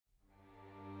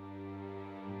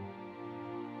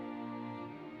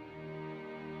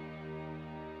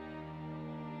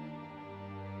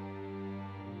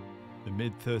the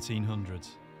mid-1300s,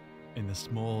 in the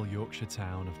small Yorkshire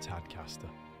town of Tadcaster,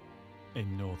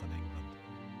 in northern England.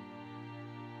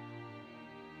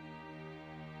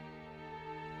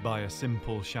 By a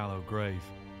simple, shallow grave,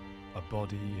 a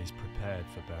body is prepared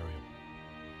for burial.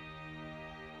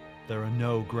 There are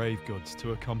no grave goods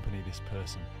to accompany this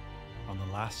person on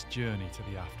the last journey to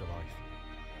the afterlife.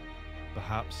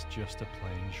 Perhaps just a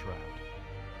plain shroud.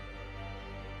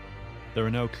 There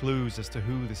are no clues as to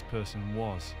who this person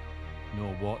was,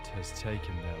 nor what has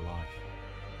taken their life.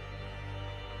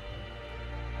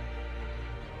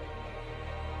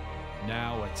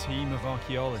 Now a team of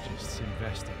archaeologists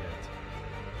investigate.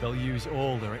 They'll use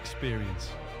all their experience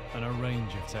and a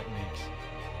range of techniques,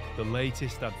 the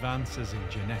latest advances in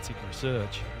genetic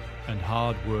research and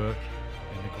hard work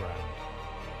in the ground.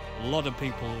 A lot of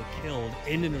people were killed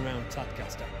in and around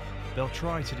Tadcaster. They'll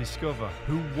try to discover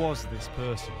who was this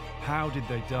person, how did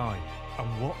they die,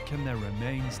 and what can their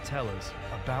remains tell us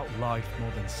about life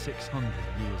more than 600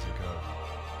 years ago.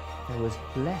 There was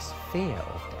less fear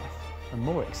of death and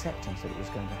more acceptance that it was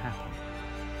going to happen.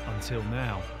 Until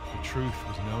now, the truth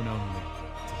was known only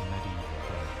to the medieval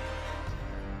day.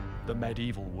 The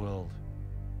medieval world,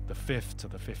 the 5th to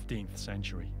the 15th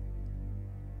century.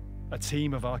 A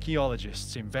team of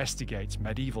archaeologists investigates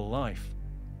medieval life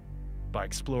by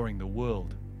exploring the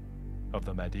world of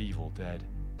the medieval dead.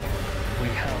 We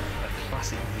have a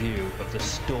classic view of the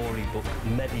storybook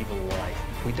medieval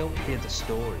life. We don't hear the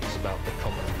stories about the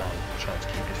common man trying to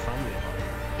keep his family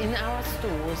alive. In our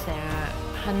stores there are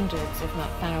hundreds, if not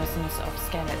thousands, of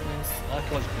skeletons.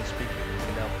 Archaeologically speaking, we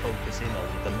can now focus in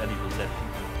on the medieval dead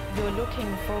people. You're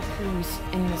looking for clues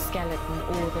in the skeleton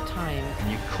all the time.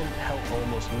 And you couldn't help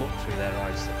almost look through their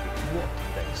eyes thinking, what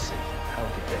did they see? How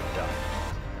did they die?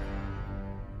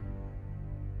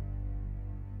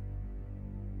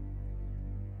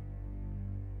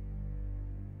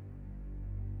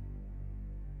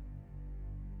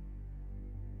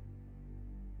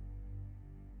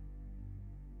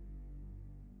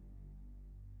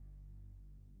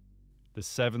 The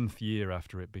 7th year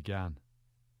after it began,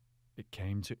 it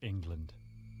came to England,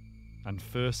 and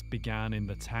first began in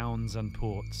the towns and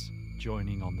ports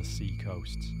joining on the sea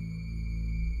coasts.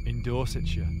 In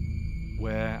Dorsetshire,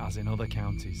 where, as in other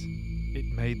counties, it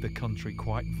made the country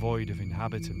quite void of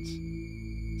inhabitants,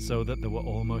 so that there were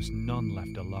almost none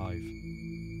left alive.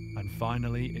 And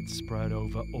finally it spread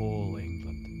over all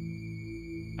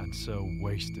England, and so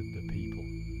wasted the people,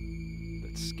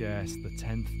 that scarce the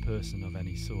 10th person of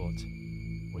any sort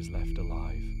was left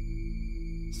alive.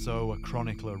 So a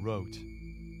chronicler wrote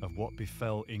of what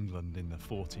befell England in the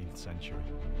 14th century.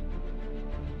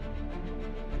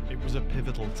 It was a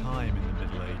pivotal time in the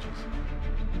Middle Ages,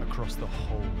 across the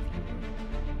whole of Europe.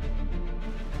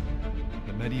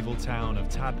 The medieval town of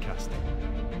Tadcaster,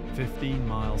 15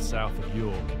 miles south of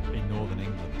York in northern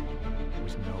England,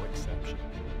 was no exception.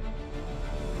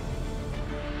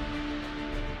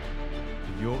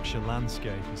 The Yorkshire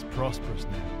landscape is prosperous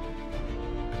now,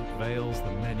 but it veils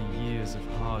the many years of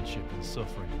hardship and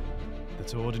suffering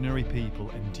that ordinary people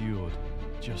endured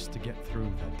just to get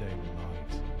through their daily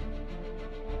lives.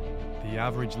 The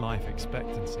average life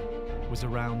expectancy was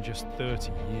around just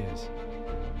 30 years.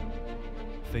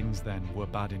 Things then were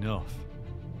bad enough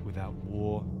without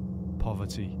war,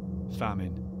 poverty,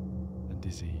 famine, and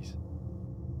disease.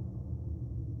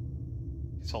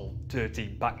 It's all dirty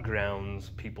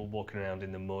backgrounds, people walking around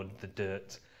in the mud, the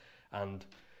dirt, and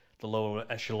the lower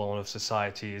echelon of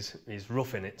society is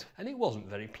rough in it. And it wasn't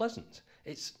very pleasant.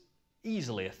 It's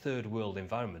easily a third world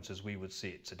environment as we would see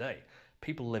it today.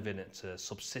 People living at a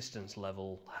subsistence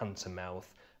level, hand to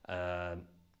mouth,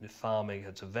 farming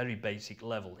at a very basic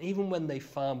level. Even when they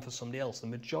farm for somebody else, the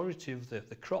majority of the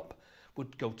crop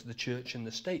would go to the church and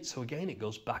the state. So again, it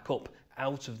goes back up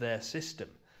out of their system.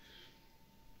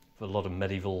 For a lot of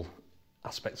medieval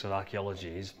aspects of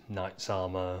archaeology is knight's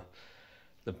armour,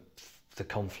 the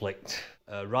conflict.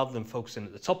 Rather than focusing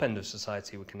at the top end of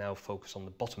society, we can now focus on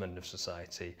the bottom end of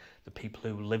society, the people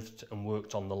who lived and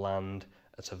worked on the land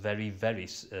at a very, very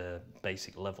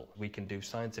basic level. We can do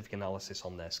scientific analysis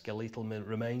on their skeletal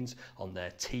remains, on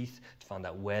their teeth, to find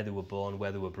out where they were born,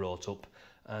 where they were brought up,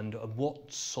 and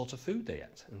what sort of food they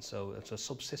ate. And so at a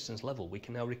subsistence level, we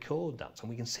can now record that, and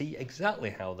we can see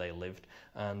exactly how they lived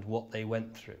and what they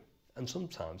went through, and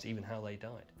sometimes even how they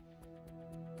died.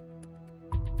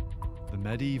 The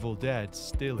medieval dead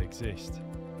still exist.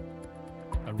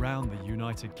 Around the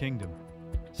United Kingdom,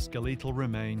 skeletal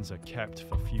remains are kept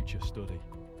for future study.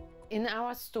 In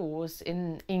our stores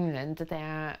in England, there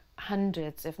are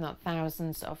hundreds, if not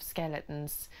thousands, of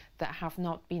skeletons that have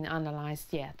not been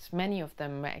analysed yet. Many of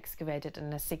them were excavated in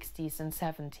the 60s and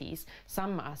 70s.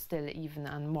 Some are still even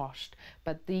unwashed,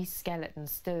 but these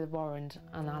skeletons still warrant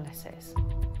analysis.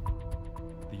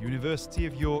 The University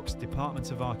of York's Department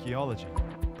of Archaeology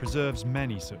preserves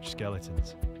many such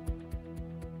skeletons,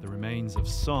 the remains of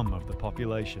some of the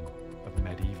population of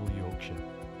medieval Yorkshire.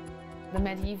 The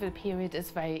medieval period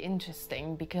is very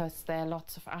interesting because there are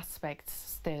lots of aspects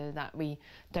still that we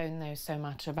don't know so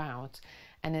much about,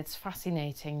 and it's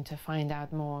fascinating to find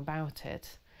out more about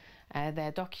it. There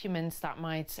are documents that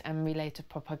might relate to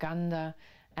propaganda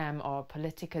or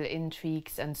political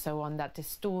intrigues and so on that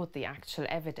distort the actual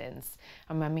evidence.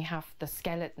 And when we have the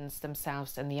skeletons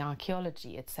themselves and the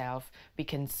archaeology itself, we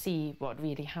can see what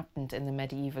really happened in the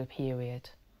medieval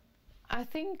period. I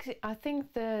think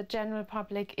the general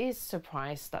public is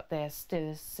surprised that there's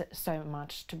still so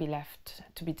much to be left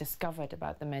to be discovered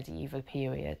about the medieval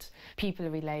period. People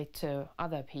relate to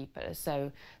other people,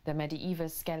 so the medieval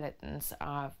skeletons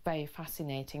are very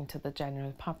fascinating to the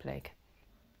general public.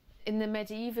 In the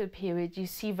medieval period, you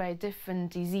see very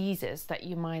different diseases that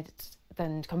you might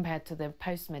then compared to the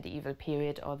post-medieval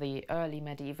period or the early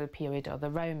medieval period or the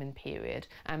Roman period.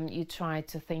 You try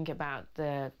to think about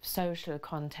the social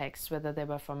context, whether they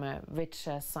were from a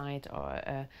richer side or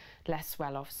a less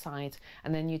well-off side,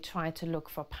 and then you try to look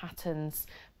for patterns,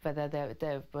 whether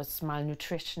there was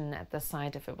malnutrition at the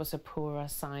side if it was a poorer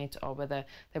side, or whether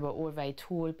they were all very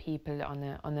tall people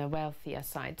on a wealthier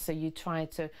side. So you try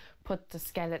to put the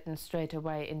skeleton straight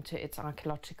away into its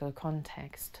archaeological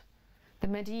context. The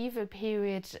medieval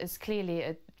period is clearly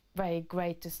a very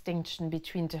great distinction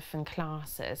between different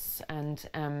classes and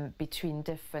between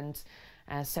different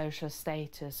social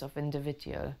status of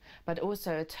individual, but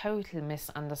also a total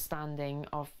misunderstanding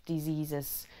of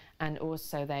diseases and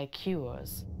also their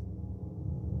cures.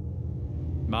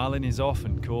 Marlin is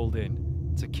often called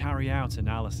in to carry out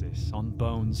analysis on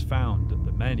bones found at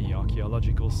the many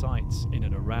archaeological sites in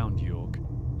and around York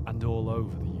and all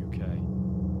over the UK.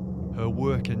 Her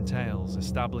work entails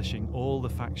establishing all the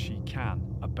facts she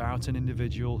can about an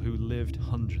individual who lived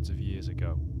hundreds of years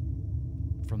ago,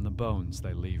 from the bones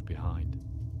they leave behind.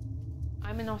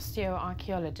 I'm an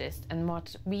osteoarchaeologist, and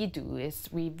what we do is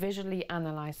we visually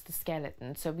analyse the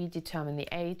skeleton. So we determine the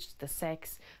age, the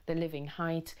sex, the living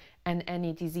height, and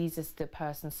any diseases the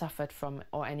person suffered from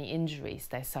or any injuries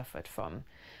they suffered from.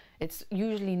 It's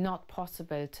usually not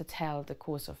possible to tell the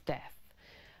cause of death.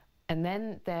 And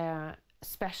then there are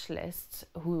specialists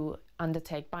who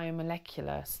undertake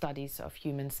biomolecular studies of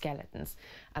human skeletons,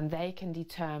 and they can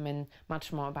determine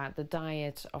much more about the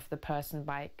diet of the person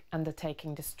by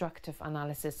undertaking destructive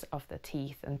analysis of the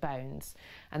teeth and bones.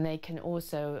 And they can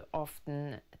also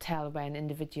often tell where an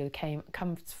individual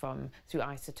comes from through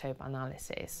isotope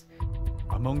analysis.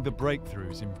 Among the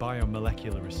breakthroughs in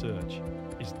biomolecular research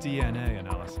is DNA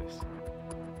analysis.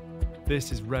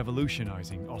 This is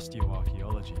revolutionising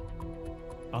osteoarchaeology,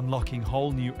 unlocking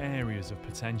whole new areas of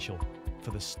potential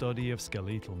for the study of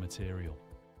skeletal material.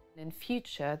 In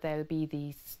future, there will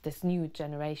be this new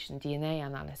generation DNA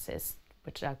analysis,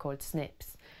 which are called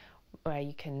SNPs, where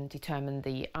you can determine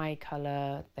the eye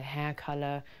colour, the hair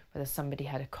colour, whether somebody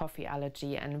had a coffee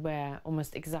allergy, and where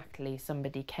almost exactly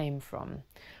somebody came from.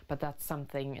 But that's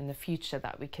something in the future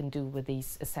that we can do with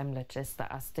these assemblages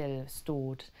that are still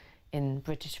stored in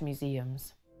British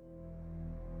museums.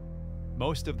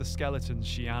 Most of the skeletons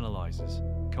she analyses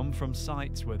come from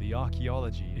sites where the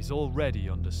archaeology is already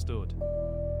understood,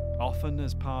 often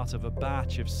as part of a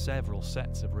batch of several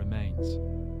sets of remains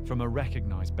from a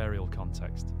recognised burial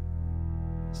context,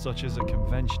 such as a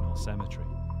conventional cemetery.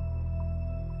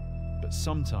 But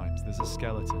sometimes there's a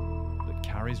skeleton that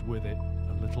carries with it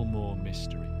a little more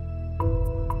mystery.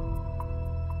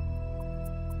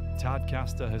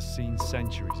 Tadcaster has seen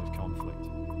centuries of conflict.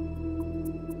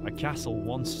 A castle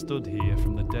once stood here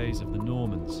from the days of the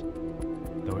Normans,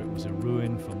 though it was a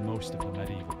ruin for most of the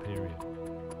medieval period.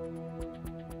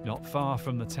 Not far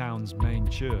from the town's main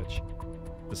church,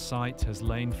 the site has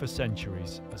lain for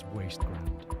centuries as waste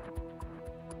ground.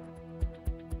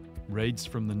 Raids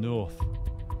from the north,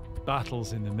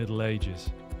 battles in the Middle Ages,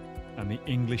 and the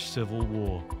English Civil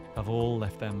War have all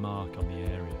left their mark on the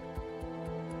area.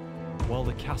 While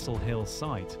the Castle Hill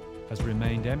site has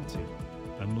remained empty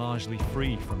and largely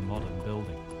free from modern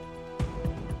building.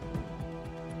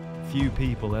 Few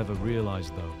people ever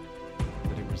realised, though,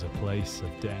 that it was a place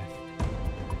of death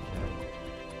and decay.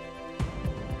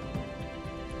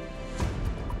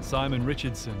 Simon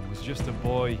Richardson was just a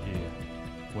boy here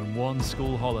when one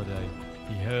school holiday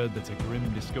he heard that a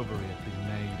grim discovery had been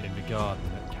made in the garden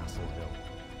at Castle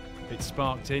Hill. It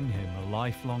sparked in him a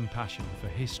lifelong passion for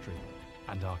history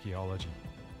and archaeology.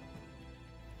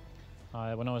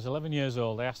 When I was 11 years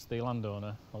old, I asked the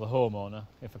landowner, or the homeowner,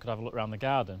 if I could have a look around the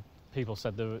garden. People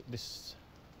said this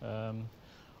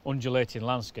undulating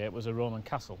landscape was a Roman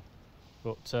castle,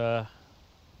 but it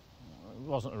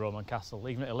wasn't a Roman castle.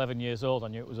 Even at 11 years old, I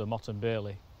knew it was a Motte and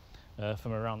Bailey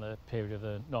from around the period of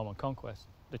the Norman conquest.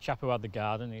 The chap who had the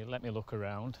garden, he let me look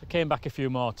around. I came back a few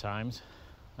more times.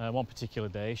 One particular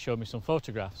day, he showed me some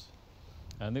photographs.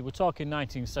 And they were talking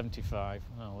 1975,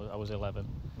 I was 11.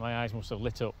 My eyes must have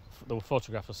lit up. There were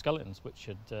photographs of skeletons which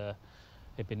had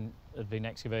been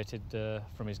excavated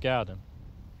from his garden,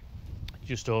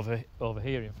 just over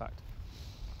here in fact.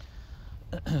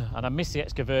 And I missed the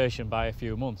excavation by a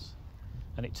few months.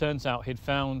 And it turns out he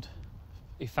found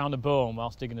a bone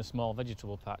whilst digging a small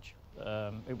vegetable patch.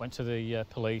 It went to the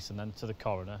police and then to the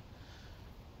coroner,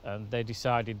 and they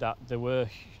decided that there were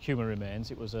human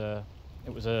remains. It was a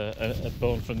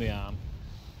bone from the arm.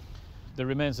 The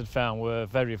remains they'd found were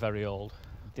very, very old.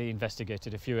 They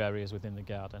investigated a few areas within the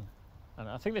garden, and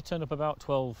I think they turned up about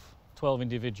 12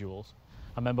 individuals.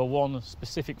 I remember one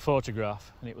specific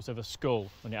photograph, and it was of a skull,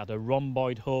 and it had a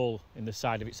rhomboid hole in the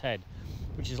side of its head,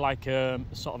 which is like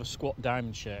sort of a squat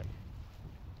diamond shape.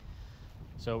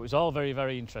 So it was all very,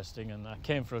 very interesting, and I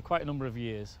came for quite a number of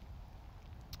years,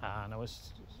 and I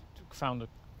found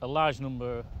a large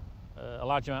amount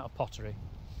of pottery,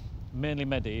 mainly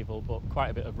medieval, but quite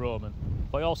a bit of Roman.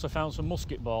 But I also found some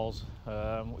musket balls,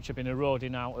 which had been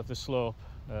eroding out of the slope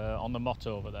on the Motte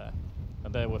over there,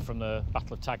 and they were from the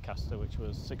Battle of Tadcaster, which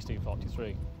was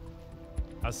 1643.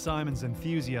 As Simon's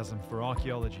enthusiasm for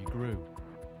archaeology grew,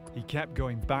 he kept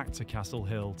going back to Castle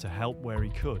Hill to help where he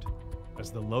could, as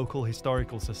the local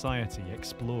historical society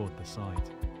explored the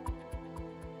site.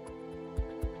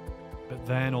 But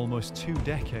then almost 2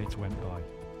 decades went by,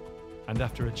 and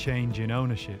after a change in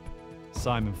ownership,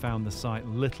 Simon found the site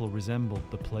little resembled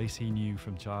the place he knew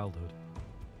from childhood.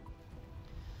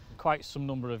 Quite some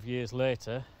number of years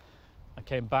later, I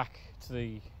came back to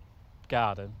the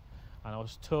garden, and I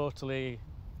was totally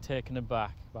taken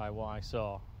aback by what I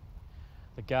saw.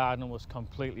 The garden was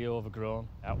completely overgrown.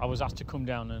 I was asked to come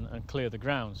down and clear the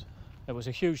grounds. It was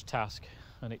a huge task,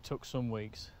 and it took some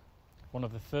weeks. One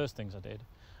of the first things I did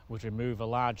was remove a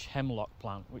large hemlock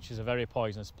plant, which is a very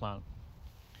poisonous plant,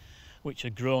 which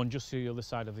had grown just to the other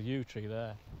side of the yew tree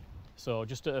there. So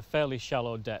just at a fairly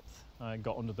shallow depth, I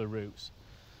got under the roots,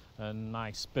 and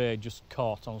my spade just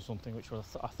caught on something which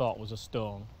I thought was a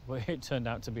stone, but it turned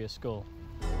out to be a skull.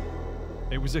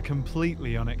 It was a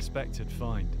completely unexpected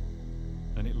find,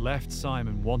 and it left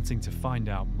Simon wanting to find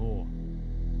out more.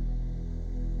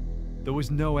 There was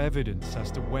no evidence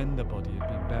as to when the body had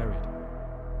been buried,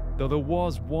 though there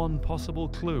was one possible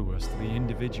clue as to the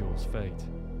individual's fate: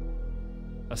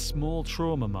 a small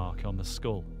trauma mark on the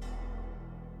skull.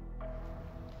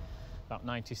 About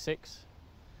 96,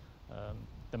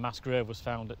 the mass grave was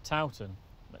found at Towton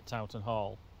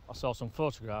Hall. I saw some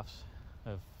photographs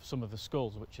of some of the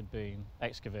skulls which had been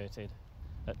excavated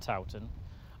at Towton,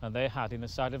 and they had in the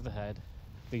side of the head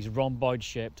these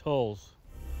rhomboid-shaped holes.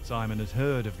 Simon had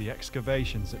heard of the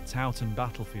excavations at Towton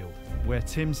battlefield, where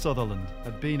Tim Sutherland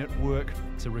had been at work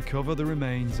to recover the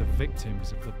remains of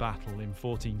victims of the battle in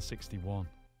 1461.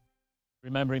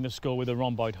 Remembering the skull with a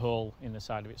rhomboid hole in the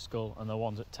side of its skull and the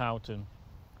ones at Towton,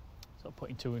 so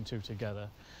putting 2 and 2 together,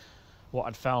 what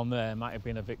I'd found there might have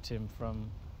been a victim from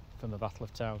the Battle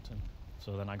of Towton.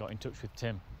 So then I got in touch with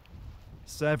Tim.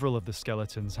 Several of the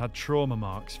skeletons had trauma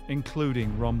marks,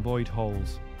 including rhomboid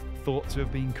holes, thought to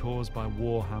have been caused by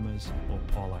war hammers or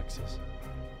poleaxes.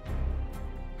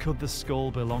 Could the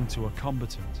skull belong to a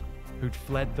combatant who'd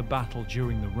fled the battle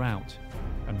during the rout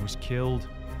and was killed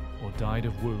or died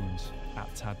of wounds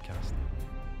at Tadcaster?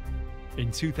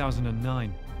 In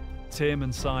 2009, Tim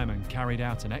and Simon carried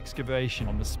out an excavation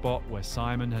on the spot where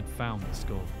Simon had found the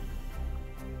skull.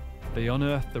 They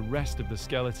unearthed the rest of the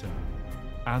skeleton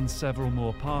and several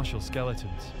more partial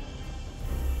skeletons.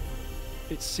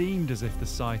 It seemed as if the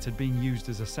site had been used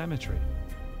as a cemetery,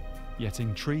 yet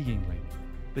intriguingly,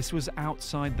 this was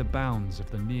outside the bounds of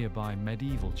the nearby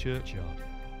medieval churchyard.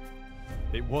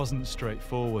 It wasn't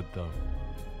straightforward though.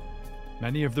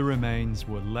 Many of the remains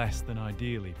were less than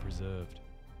ideally preserved.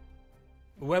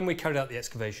 When we carried out the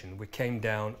excavation, we came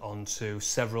down onto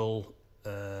several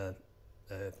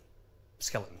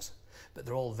skeletons, but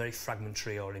they're all very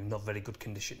fragmentary or in not very good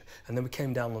condition. And then we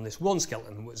came down on this one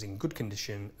skeleton that was in good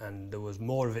condition, and there was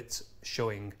more of it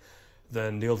showing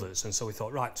than the others. And so we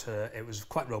thought, right, it was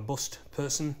quite a robust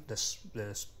person.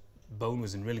 The bone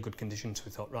was in really good condition, so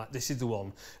we thought, right, this is the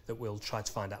one that we'll try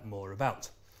to find out more about.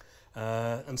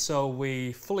 And so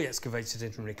we fully excavated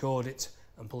it and recorded it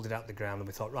and pulled it out of the ground, and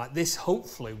we thought, right, this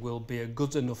hopefully will be a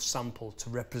good enough sample to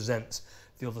represent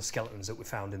the other skeletons that we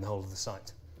found in the whole of the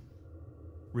site.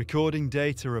 Recording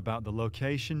data about the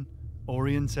location,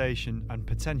 orientation and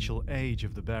potential age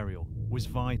of the burial was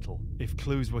vital if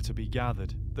clues were to be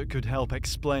gathered that could help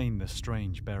explain the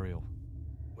strange burial.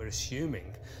 We're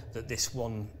assuming that this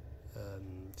one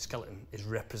skeleton is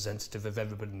representative of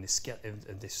everybody in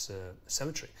this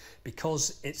cemetery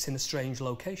because it's in a strange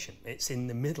location. It's in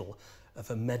the middle of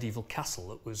a medieval castle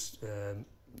that was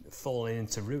falling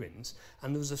into ruins,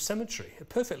 and there was a cemetery, a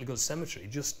perfectly good cemetery,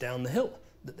 just down the hill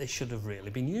that they should have really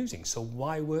been using. So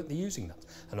why weren't they using that?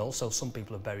 And also, some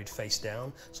people are buried face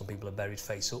down, some people are buried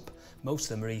face up. Most of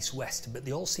them are east-west, but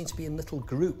they all seem to be in little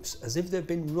groups, as if they've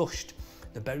been rushed.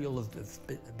 The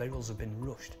burials have been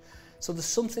rushed. So there's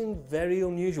something very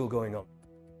unusual going on.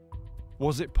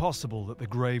 Was it possible that the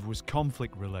grave was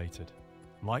conflict-related,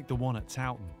 like the one at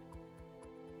Towton?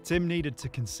 Tim needed to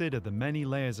consider the many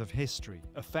layers of history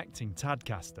affecting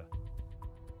Tadcaster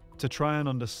to try and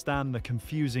understand the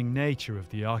confusing nature of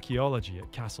the archaeology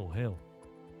at Castle Hill.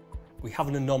 We have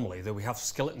an anomaly that we have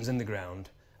skeletons in the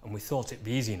ground, and we thought it'd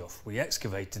be easy enough. We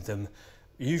excavated them.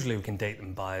 Usually we can date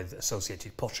them by the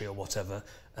associated pottery or whatever,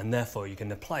 and therefore you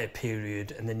can apply a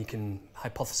period, and then you can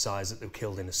hypothesise that they were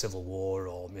killed in a civil war,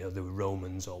 or they were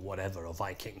Romans or whatever, or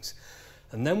Vikings.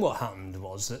 And then what happened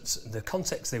was that the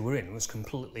context they were in was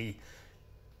completely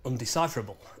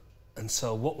undecipherable. And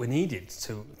so what we needed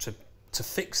to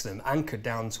fix them, anchored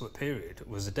down to a period,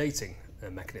 was a dating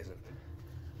mechanism.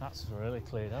 That's really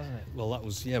clear, doesn't it? Well, that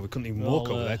was, yeah, we couldn't even walk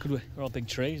over there, could we? There are all big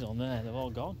trees on there, they've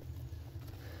all gone.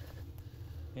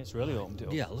 It's really opened it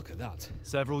up. Yeah, look at that.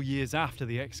 Several years after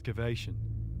the excavation,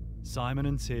 Simon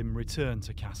and Tim returned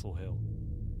to Castle Hill.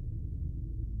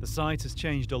 The site has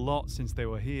changed a lot since they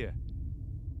were here,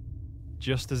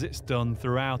 just as it's done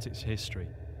throughout its history,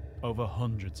 over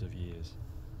hundreds of years.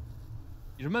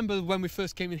 You remember when we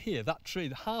first came in here, that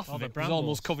tree, half of it was brambles.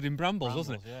 almost covered in brambles,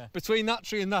 wasn't it? Yeah. Between that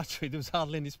tree and that tree, there was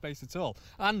hardly any space at all.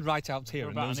 And right out here,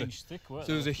 and About an inch thick, weren't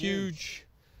there was they? a huge,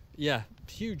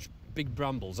 huge big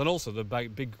brambles, and also the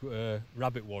big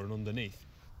rabbit warren underneath.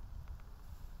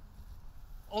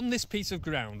 On this piece of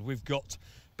ground, we've got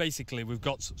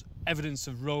evidence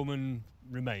of Roman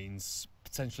remains,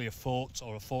 potentially a fort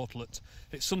or a fortlet.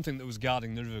 It's something that was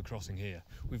guarding the river crossing here.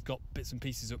 We've got bits and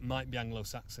pieces that might be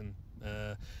Anglo-Saxon,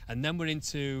 and then we're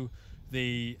into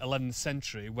the 11th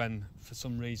century when, for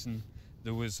some reason,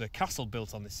 there was a castle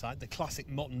built on this site, the classic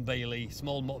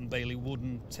small Motte and Bailey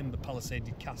wooden timber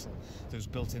palisaded castle that was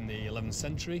built in the 11th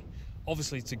century,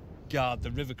 obviously to guard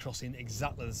the river crossing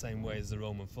exactly the same way as the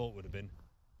Roman fort would have been.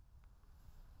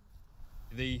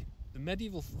 The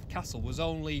medieval castle was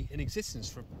only in existence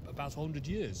for about 100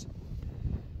 years.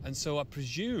 And so I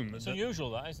presume... It's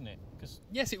unusual, that, isn't it?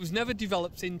 Yes, it was never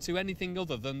developed into anything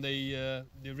other than the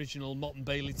original Motte and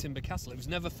Bailey timber castle. It was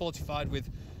never fortified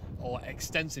or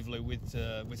extensively with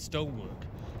stonework.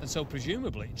 And so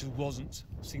presumably it just wasn't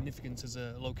significant as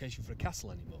a location for a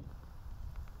castle anymore.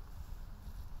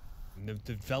 And the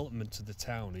development of the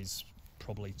town is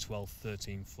probably 12th,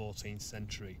 13th, 14th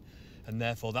century. And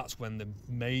therefore that's when the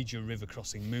major river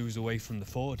crossing moves away from the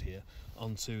ford here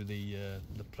onto the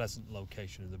present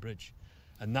location of the bridge.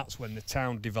 And that's when the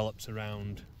town develops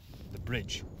around the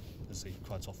bridge, as they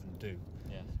quite often do.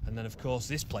 Yeah. And then of course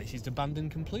this place is abandoned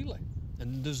completely.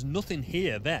 And there's nothing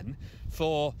here then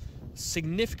for a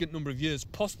significant number of years,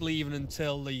 possibly even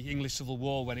until the English Civil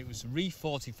War, when it was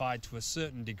refortified to a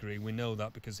certain degree. We know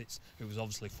that because it was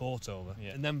obviously fought over.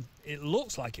 Yeah. And then it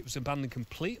looks like it was abandoned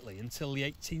completely until the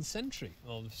 18th century,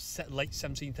 or the late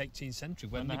 17th, 18th century,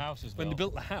 when they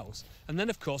built the house. And then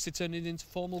of course they turned it into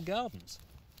formal gardens.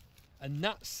 And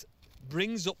that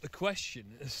brings up the question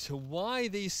as to why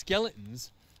these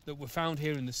skeletons that were found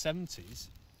here in the 70s,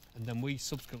 and then we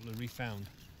subsequently refound,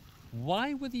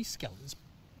 why were these skeletons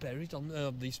buried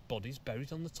on these bodies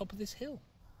buried on the top of this hill?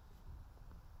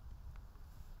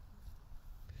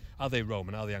 Are they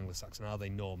Roman? Are they Anglo-Saxon? Are they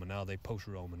Norman? Are they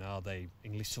post-Roman? Are they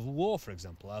English Civil War, for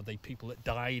example? Are they people that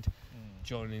died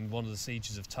during one of the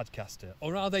sieges of Tadcaster?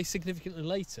 Or are they significantly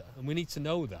later? And we need to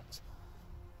know that.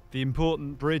 The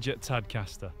important bridge at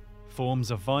Tadcaster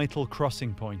forms a vital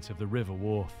crossing point of the River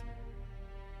Wharfe.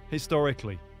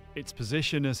 Historically, its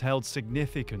position has held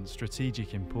significant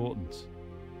strategic importance.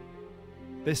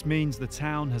 This means the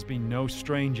town has been no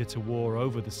stranger to war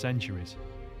over the centuries,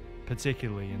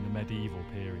 particularly in the medieval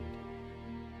period.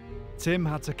 Tim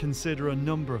had to consider a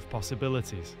number of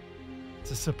possibilities,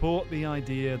 to support the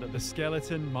idea that the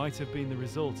skeleton might have been the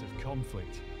result of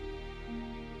conflict.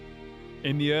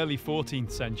 In the early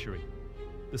 14th century,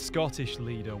 the Scottish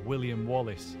leader William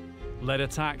Wallace led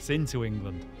attacks into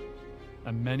England,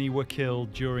 and many were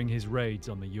killed during his raids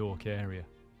on the York area.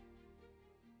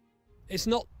 It's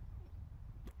not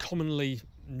commonly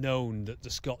known that the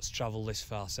Scots travelled this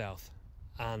far south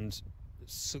and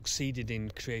succeeded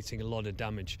in creating a lot of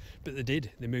damage, but they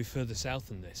did. They moved further south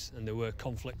than this, and there were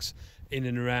conflicts in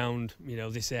and around,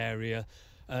 this area,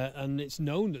 and it's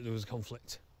known that there was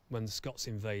conflict when the Scots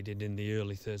invaded in the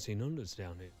early 1300s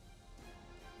down here.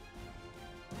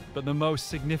 But the most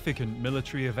significant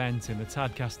military event in the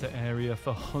Tadcaster area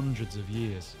for hundreds of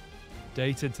years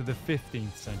dated to the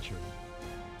 15th century,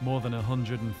 more than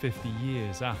 150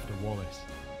 years after Wallace.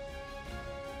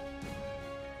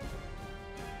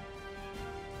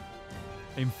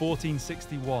 In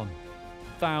 1461,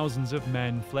 thousands of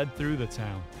men fled through the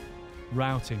town,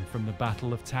 routing from the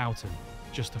Battle of Towton,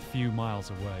 just a few miles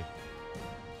away.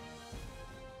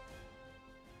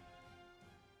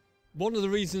 One of the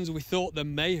reasons we thought there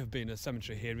may have been a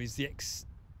cemetery here is the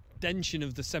extension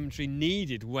of the cemetery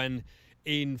needed when,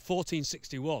 in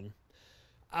 1461,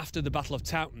 after the Battle of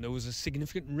Towton, there was a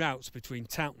significant route between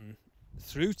Towton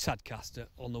through Tadcaster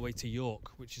on the way to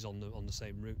York, which is on the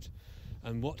same route.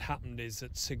 And what happened is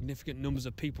that significant numbers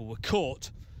of people were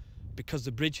caught because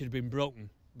the bridge had been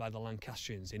broken by the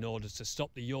Lancastrians in order to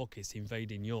stop the Yorkists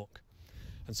invading York.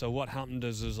 And so what happened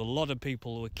is there's a lot of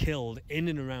people who were killed in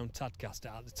and around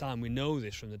Tadcaster at the time. We know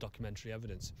this from the documentary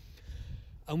evidence.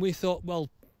 And we thought, well,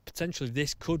 potentially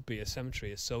this could be a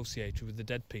cemetery associated with the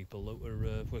dead people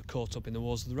that were caught up in the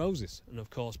Wars of the Roses. And of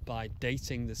course, by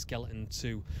dating the skeleton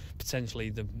to potentially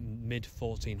the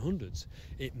mid-1400s,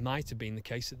 it might have been the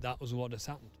case that that was what has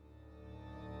happened.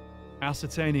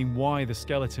 Ascertaining why the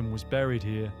skeleton was buried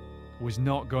here was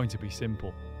not going to be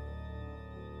simple.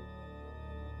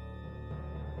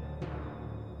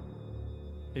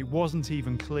 It wasn't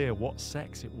even clear what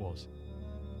sex it was.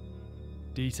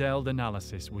 Detailed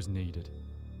analysis was needed.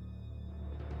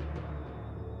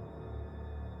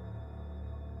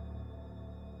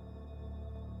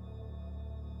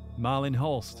 Marlin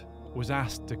Holst was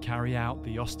asked to carry out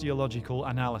the osteological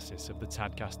analysis of the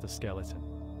Tadcaster skeleton.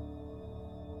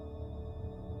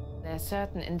 There are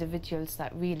certain individuals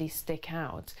that really stick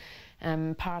out,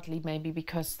 partly maybe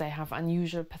because they have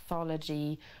unusual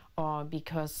pathology or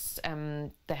because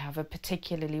they have a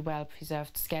particularly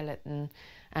well-preserved skeleton,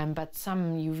 but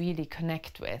some you really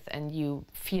connect with and you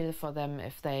feel for them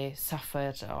if they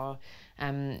suffered, or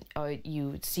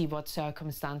you see what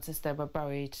circumstances they were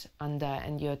buried under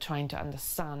and you're trying to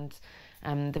understand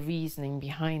the reasoning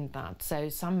behind that. So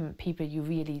some people you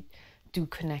really do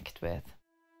connect with.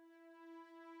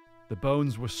 The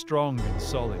bones were strong and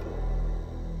solid,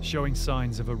 showing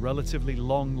signs of a relatively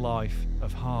long life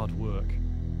of hard work.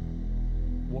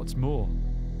 What's more,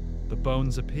 the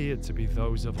bones appeared to be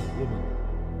those of a woman.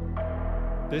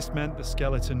 This meant the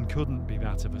skeleton couldn't be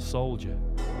that of a soldier.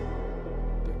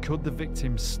 But could the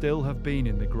victim still have been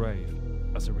in the grave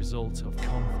as a result of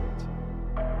conflict?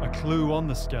 A clue on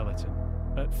the skeleton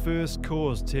at first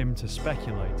caused Tim to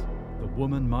speculate the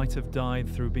woman might have died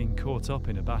through being caught up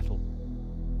in a battle,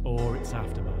 or its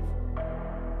aftermath.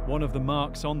 One of the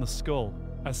marks on the skull,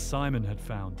 as Simon had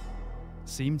found,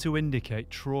 seemed to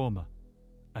indicate trauma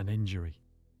and injury.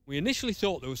 We initially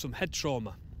thought there was some head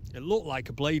trauma. It looked like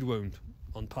a blade wound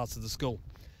on parts of the skull.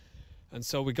 And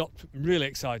so we got really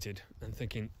excited and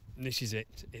thinking, this is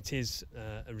it. It is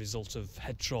a result of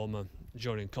head trauma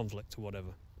during conflict or whatever.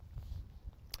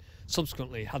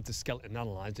 Subsequently, had the skeleton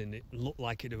analysed and it looked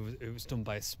like it was done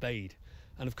by a spade.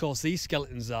 And of course, these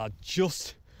skeletons are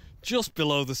just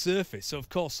below the surface. So of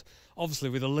course, obviously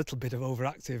with a little bit of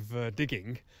overactive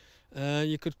digging,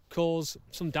 you could cause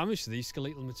some damage to the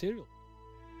skeletal material.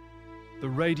 The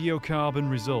radiocarbon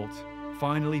result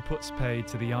finally puts paid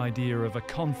to the idea of a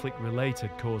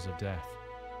conflict-related cause of death.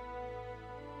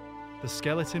 The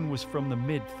skeleton was from the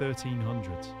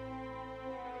mid-1300s.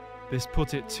 This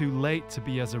put it too late to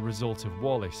be as a result of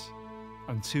Wallace,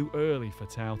 and too early for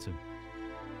Towton.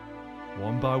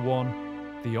 One by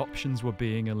one, the options were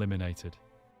being eliminated.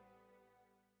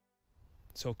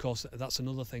 So of course that's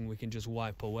another thing we can just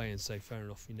wipe away and say, fair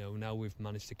enough, now we've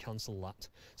managed to cancel that.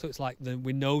 So it's like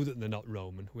we know that they're not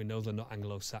Roman, we know they're not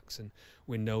Anglo-Saxon,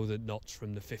 we know they're not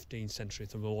from the 15th century,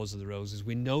 the Wars of the Roses,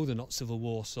 we know they're not Civil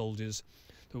War soldiers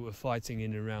that were fighting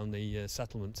in and around the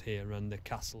settlement here and the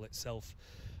castle itself.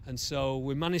 And so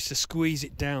we managed to squeeze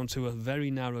it down to a very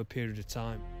narrow period of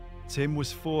time. Tim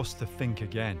was forced to think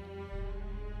again.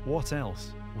 What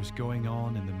else was going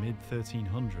on in the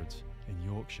mid-1300s in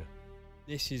Yorkshire?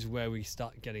 This is where we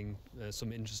start getting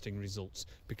some interesting results,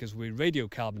 because we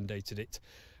radiocarbon dated it,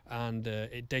 and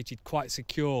it dated quite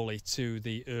securely to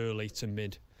the early to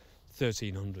mid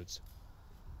 1300s,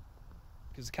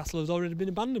 because the castle has already been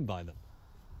abandoned by them.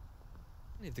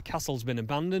 If the castle's been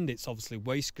abandoned, it's obviously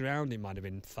waste ground. It might have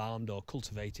been farmed or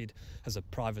cultivated as a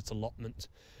private allotment.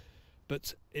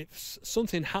 But if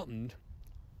something happened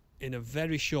in a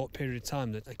very short period of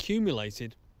time that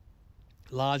accumulated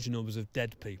large numbers of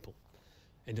dead people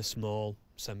in a small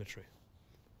cemetery,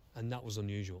 and that was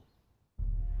unusual.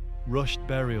 Rushed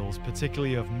burials,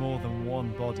 particularly of more than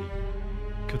one body,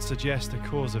 could suggest a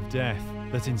cause of death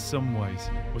that in some ways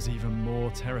was even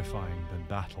more terrifying than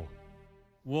battle.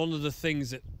 One of the things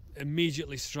that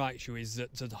immediately strikes you is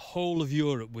that the whole of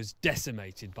Europe was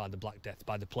decimated by the Black Death,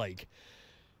 by the plague.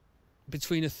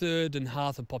 Between a third and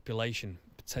half the population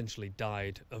potentially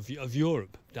died, of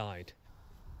Europe died.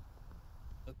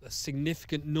 A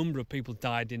significant number of people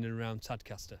died in and around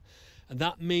Tadcaster. And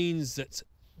that means that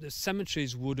the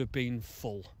cemeteries would have been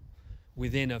full.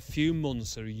 Within a few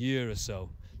months or a year or so,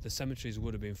 the cemeteries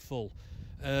would have been full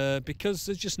because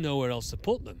there's just nowhere else to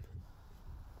put them.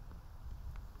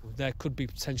 There could be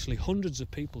potentially hundreds of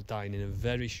people dying in a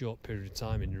very short period of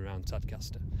time in and around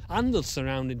Tadcaster and the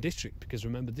surrounding district, because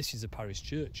remember, this is a parish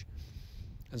church.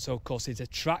 And so, of course, it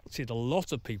attracted a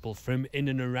lot of people from in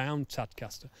and around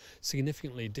Tadcaster,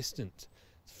 significantly distant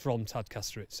from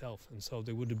Tadcaster itself. And so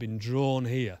they would have been drawn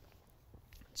here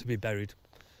to be buried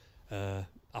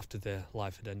after their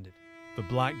life had ended. The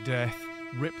Black Death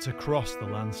ripped across the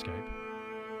landscape,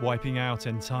 wiping out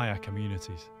entire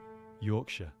communities.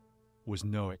 Yorkshire was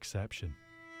no exception.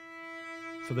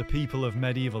 For the people of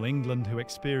medieval England who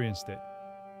experienced it,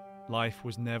 life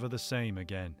was never the same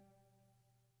again.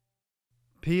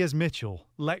 Piers Mitchell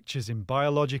lectures in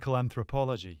biological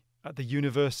anthropology at the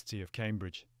University of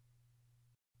Cambridge.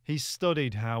 He's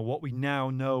studied how what we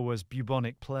now know as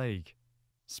bubonic plague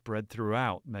spread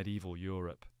throughout medieval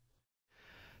Europe.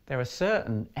 There are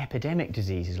certain epidemic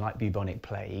diseases like bubonic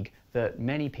plague that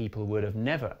many people would have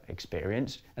never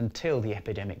experienced until the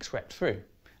epidemic swept through.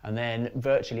 And then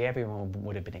virtually everyone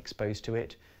would have been exposed to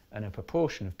it, and a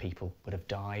proportion of people would have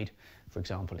died. For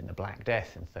example, in the Black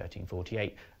Death in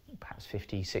 1348, perhaps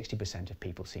 50–60% of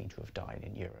people seem to have died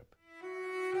in Europe.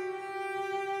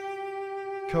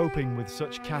 Coping with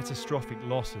such catastrophic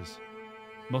losses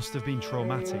must have been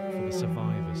traumatic for the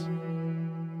survivors,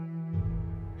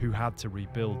 who had to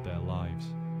rebuild their lives.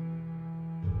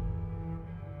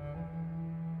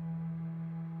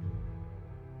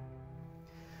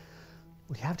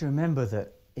 We have to remember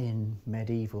that in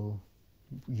medieval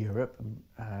Europe,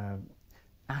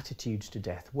 attitudes to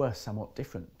death were somewhat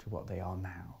different to what they are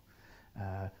now.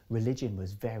 Religion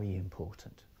was very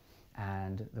important,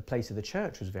 and the place of the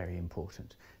church was very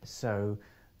important. So,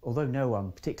 although no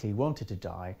one particularly wanted to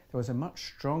die, there was a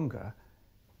much stronger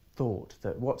thought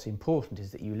that what's important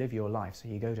is that you live your life so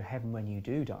you go to heaven when you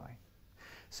do die.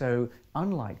 So,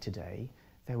 unlike today,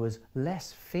 there was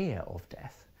less fear of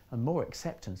death and more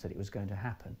acceptance that it was going to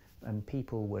happen, and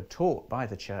people were taught by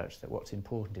the church that what's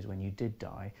important is when you did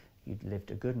die, you'd lived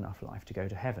a good enough life to go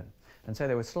to heaven. And so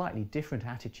there were slightly different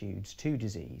attitudes to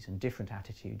disease and different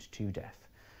attitudes to death.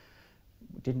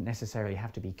 You didn't necessarily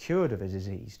have to be cured of a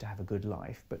disease to have a good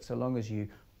life, but so long as you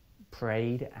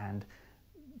prayed and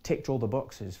ticked all the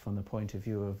boxes from the point of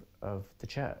view of the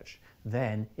church,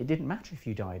 then it didn't matter if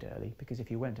you died early, because if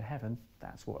you went to heaven,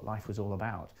 that's what life was all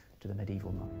about to the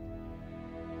medieval monk.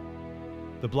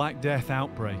 The Black Death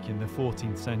outbreak in the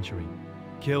 14th century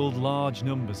killed large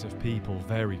numbers of people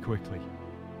very quickly.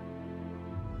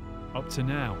 Up to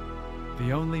now,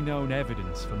 the only known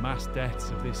evidence for mass deaths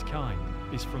of this kind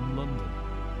is from London.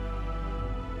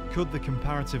 Could the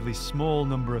comparatively small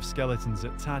number of skeletons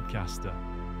at Tadcaster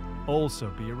also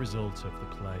be a result of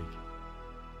the plague?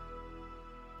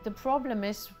 The problem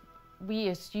is we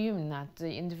assume that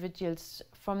the individuals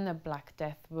from the Black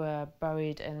Death were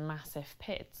buried in massive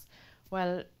pits.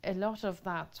 Well, a lot of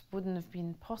that wouldn't have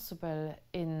been possible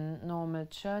in normal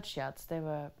churchyards. They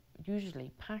were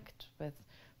usually packed with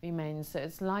remains, so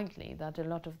it's likely that a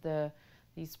lot of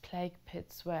these plague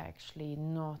pits were actually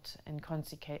not in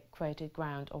consecrated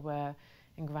ground, or were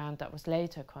in ground that was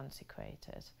later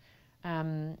consecrated.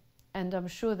 And I'm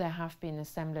sure there have been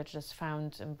assemblages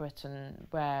found in Britain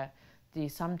where the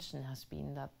assumption has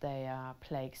been that they are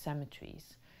plague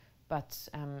cemeteries, but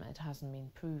it hasn't been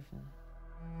proven.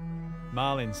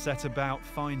 Marlin set about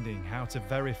finding how to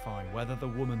verify whether the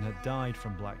woman had died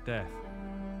from Black Death,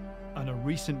 and a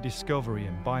recent discovery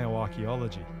in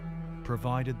bioarchaeology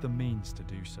provided the means to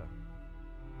do so.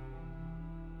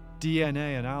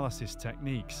 DNA analysis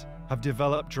techniques have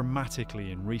developed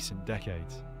dramatically in recent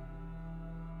decades.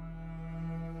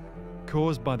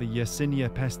 Caused by the Yersinia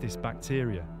pestis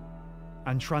bacteria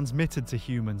and transmitted to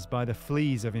humans by the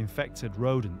fleas of infected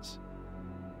rodents,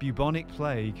 bubonic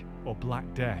plague, or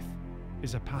Black Death,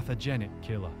 is a pathogenic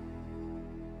killer.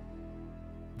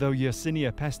 Though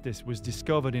Yersinia pestis was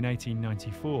discovered in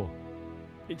 1894,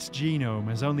 its genome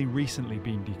has only recently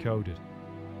been decoded.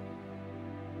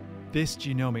 This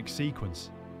genomic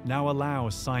sequence now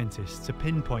allows scientists to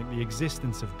pinpoint the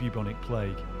existence of bubonic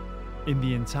plague in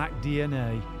the intact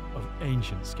DNA of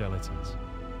ancient skeletons.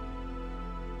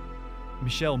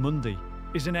 Michelle Mundy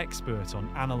is an expert on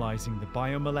analysing the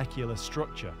biomolecular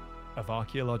structure of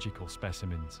archaeological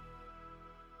specimens.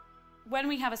 When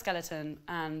we have a skeleton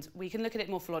and we can look at it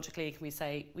morphologically,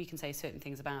 we can say certain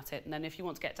things about it. And then if you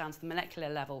want to get down to the molecular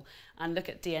level and look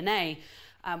at DNA,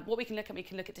 what we can look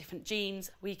at different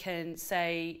genes. We can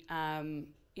say,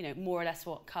 more or less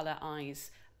what colour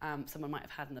eyes someone might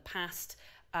have had in the past.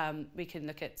 We can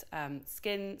look at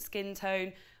skin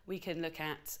tone. We can look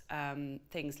at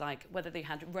things like whether they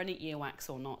had runny earwax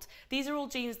or not. These are all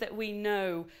genes that we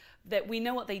know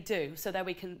what they do, so that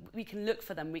we can look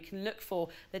for them. We can look for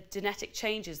the genetic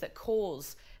changes that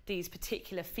cause these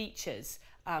particular features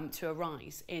to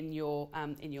arise in your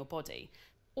body.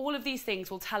 All of these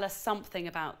things will tell us something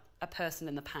about a person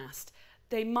in the past.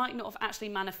 They might not have actually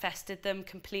manifested them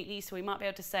completely, so we might be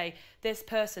able to say this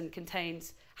person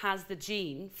has the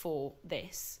gene for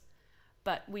this,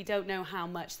 but we don't know how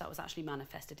much that was actually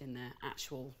manifested in their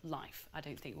actual life. I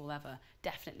don't think we'll ever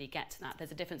definitely get to that.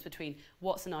 There's a difference between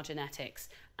what's in our genetics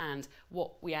and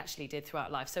what we actually did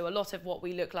throughout life. So a lot of what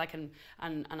we look like and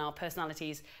our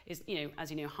personalities is,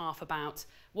 as you know, half about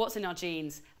what's in our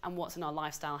genes and what's in our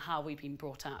lifestyle, how we've been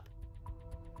brought up.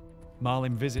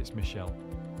 Marlin visits Michelle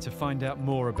to find out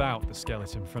more about the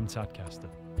skeleton from Tadcaster.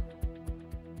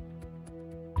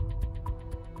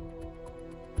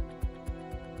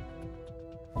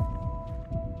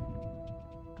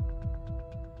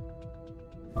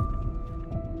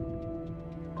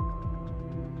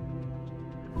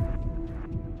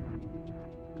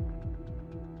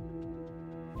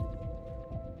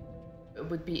 It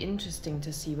would be interesting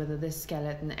to see whether this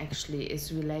skeleton actually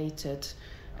is related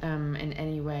in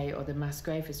any way, or the mass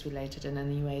grave is related in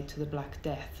any way to the Black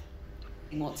Death.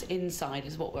 What's inside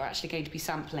is what we're actually going to be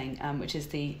sampling, which is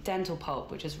the dental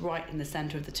pulp, which is right in the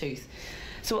centre of the tooth.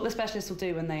 So what the specialists will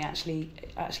do when they actually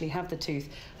have the tooth,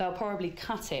 they'll probably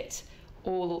cut it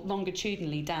all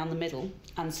longitudinally down the middle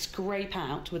and scrape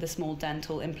out with a small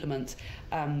dental implement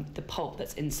the pulp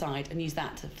that's inside and use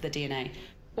that for the DNA.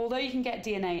 Although you can get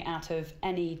DNA out of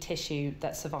any tissue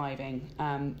that's surviving,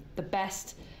 the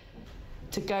best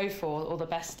to go for, or the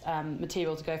best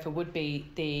material to go for, would be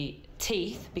the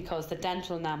teeth, because the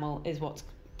dental enamel is what's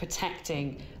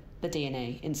protecting the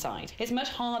DNA inside. It's much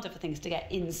harder for things to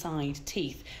get inside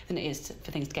teeth than it is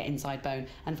for things to get inside bone,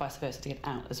 and vice versa to get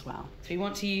out as well. So we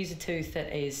want to use a tooth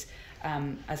that is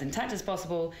as intact as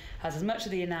possible, has as much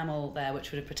of the enamel there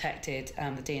which would have protected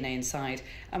the DNA inside,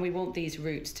 and we want these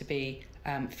roots to be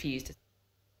fused.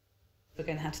 We're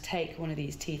going to have to take one of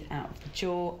these teeth out of the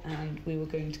jaw, and we were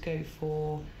going to go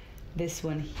for this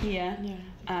one here.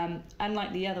 Yeah.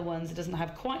 Unlike the other ones, it doesn't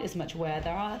have quite as much wear.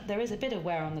 There is a bit of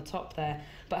wear on the top there,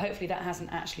 but hopefully that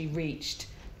hasn't actually reached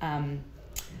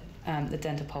the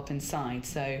dental pulp inside.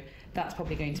 So that's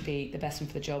probably going to be the best one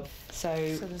for the job. So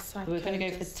we're going to go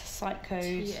for the site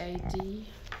code TAD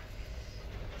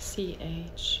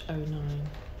CH09.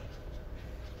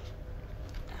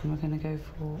 And we're going to go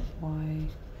for Y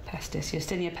pestis,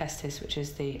 Yersinia pestis, which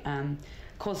is the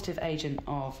causative agent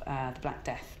of the Black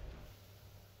Death.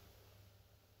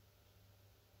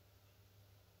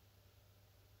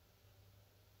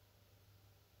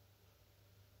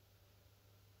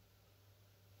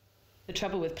 The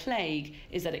trouble with plague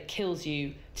is that it kills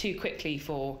you too quickly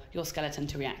for your skeleton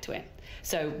to react to it.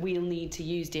 So we'll need to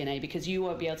use DNA, because you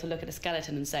won't be able to look at a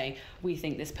skeleton and say, we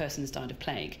think this person's died of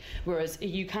plague. Whereas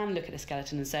you can look at a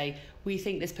skeleton and say, we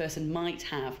think this person might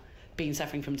have been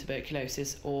suffering from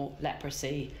tuberculosis or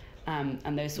leprosy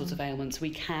and those sorts of ailments. We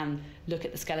can look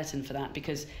at the skeleton for that,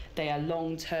 because they are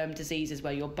long-term diseases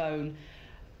where your bone,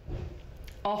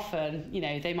 often,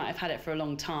 they might have had it for a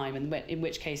long time, and in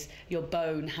which case your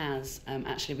bone has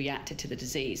actually reacted to the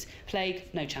disease. Plague,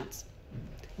 no chance.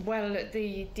 Well,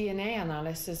 the DNA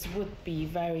analysis would be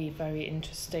very, very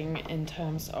interesting in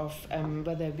terms of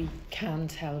whether we can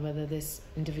tell whether this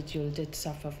individual did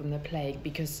suffer from the plague,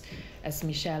 because, as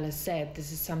Michelle has said,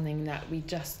 this is something that we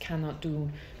just cannot do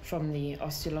from the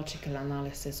osteological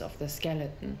analysis of the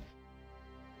skeleton.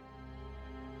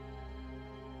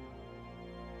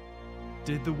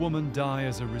 Did the woman die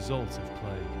as a result of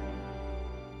plague?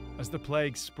 As the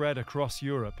plague spread across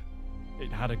Europe,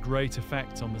 it had a great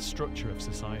effect on the structure of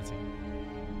society.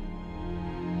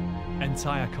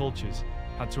 Entire cultures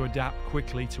had to adapt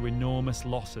quickly to enormous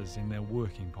losses in their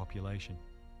working population.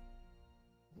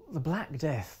 The Black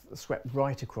Death swept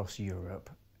right across Europe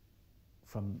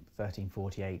from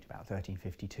 1348 about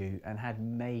 1352 and had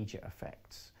major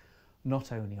effects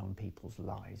not only on people's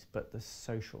lives but the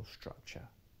social structure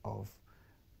of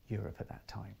Europe at that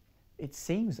time. It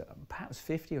seems that perhaps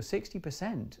 50 or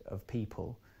 60% of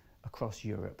people across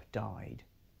Europe died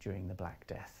during the Black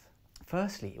Death.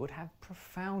 Firstly, it would have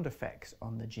profound effects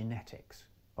on the genetics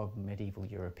of medieval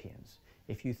Europeans.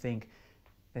 If you think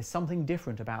there's something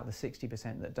different about the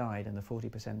 60% that died and the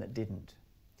 40% that didn't.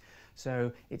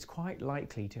 So it's quite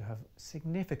likely to have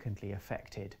significantly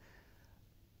affected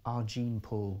our gene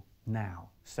pool now,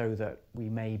 so that we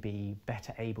may be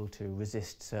better able to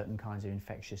resist certain kinds of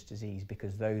infectious disease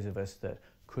because those of us that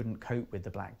couldn't cope with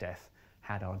the Black Death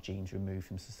had our genes removed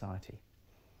from society.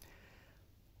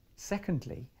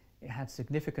 Secondly, it had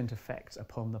significant effects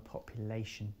upon the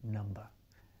population number.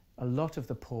 A lot of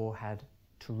the poor had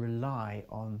to rely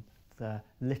on the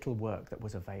little work that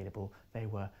was available. They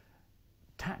were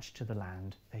attached to the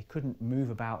land. They couldn't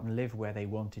move about and live where they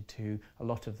wanted to. A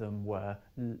lot of them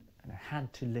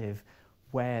had to live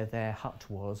where their hut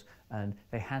was, and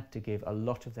they had to give a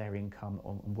lot of their income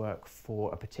on work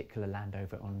for a particular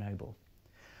landowner or noble.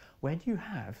 When you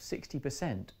have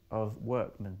 60% of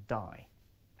workmen die,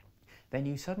 then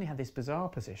you suddenly have this bizarre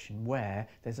position where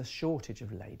there's a shortage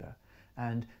of labour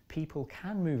and people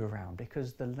can move around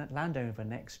because the landowner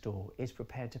next door is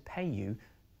prepared to pay you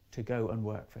to go and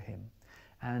work for him.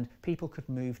 And people could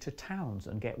move to towns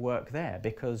and get work there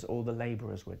because all the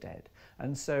labourers were dead.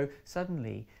 And so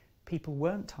suddenly people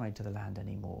weren't tied to the land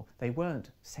anymore. They weren't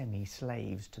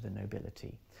semi-slaves to the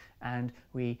nobility. And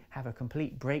we have a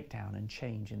complete breakdown and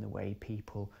change in the way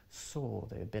people saw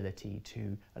the ability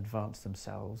to advance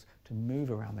themselves, to move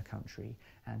around the country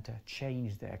and to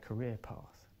change their career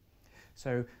path.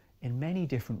 So in many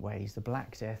different ways, the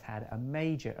Black Death had a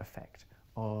major effect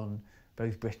on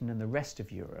both Britain and the rest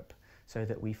of Europe, so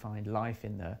that we find life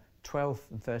in the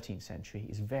 12th and 13th century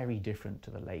is very different to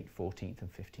the late 14th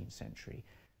and 15th century.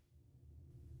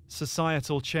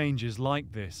 Societal changes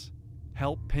like this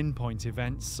help pinpoint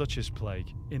events such as plague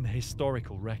in the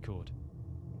historical record,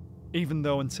 even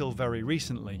though until very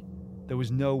recently there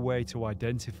was no way to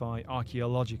identify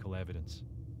archaeological evidence.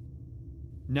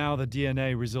 Now the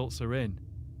DNA results are in,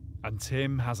 and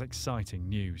Tim has exciting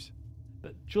news.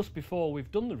 But just before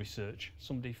we've done the research,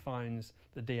 somebody finds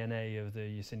the DNA of the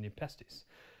Yersinia pestis.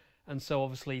 And so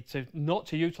obviously not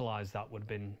to utilise that would have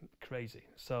been crazy.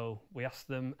 So we asked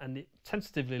them, and it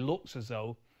tentatively looks as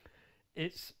though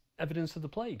it's evidence of the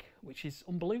plague, which is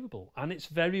unbelievable. And it's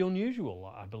very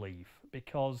unusual, I believe,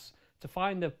 because to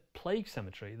find a plague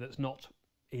cemetery that's not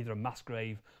either a mass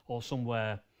grave or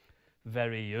somewhere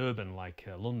very urban like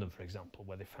London, for example,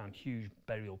 where they found huge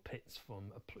burial pits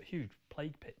from huge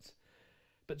plague pits.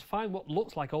 But to find what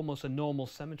looks like almost a normal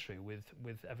cemetery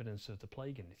with evidence of the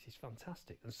plague in it is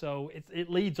fantastic. And so it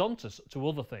leads on to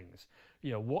other things.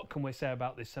 You know, what can we say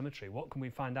about this cemetery? What can we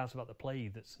find out about the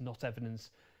plague that's not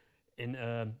evidence in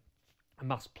a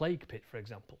mass plague pit, for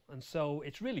example? And so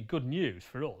it's really good news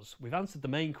for us. We've answered the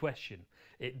main question.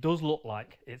 It does look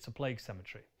like it's a plague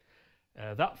cemetery.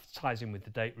 That ties in with the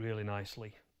date really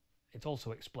nicely. It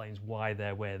also explains why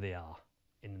they're where they are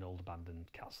in an old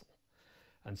abandoned castle.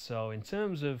 And so in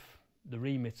terms of the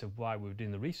remit of why we're doing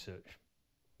the research,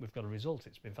 we've got a result.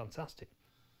 It's been fantastic.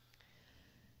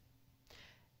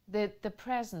 The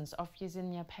presence of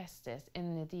Yersinia pestis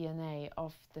in the DNA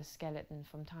of the skeleton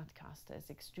from Tadcaster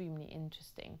is extremely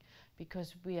interesting,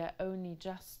 because we are only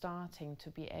just starting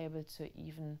to be able to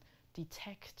even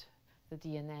detect the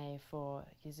DNA for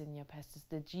Yersinia pestis.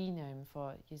 The genome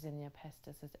for Yersinia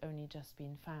pestis has only just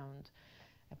been found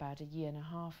about a year and a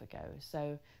half ago.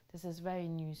 So this is very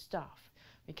new stuff.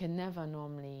 We can never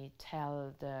normally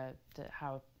tell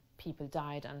how people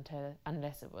died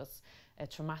unless it was a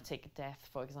traumatic death,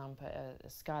 for example, a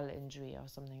skull injury or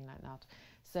something like that.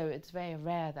 So it's very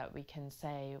rare that we can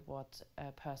say what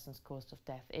a person's cause of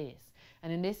death is.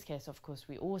 And in this case, of course,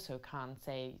 we also can't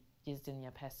say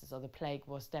Yersinia pestis or the plague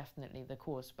was definitely the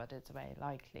cause, but it's very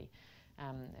likely.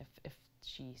 If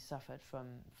she suffered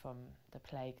from the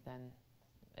plague, then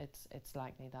it's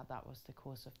likely that that was the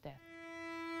cause of death.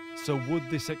 So would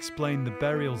this explain the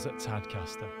burials at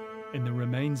Tadcaster, in the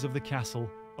remains of the castle,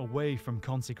 away from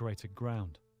consecrated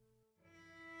ground?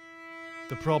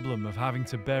 The problem of having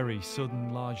to bury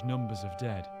sudden large numbers of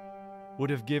dead would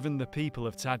have given the people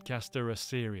of Tadcaster a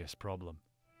serious problem.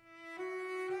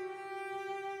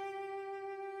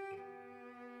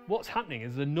 What's happening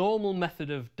is the normal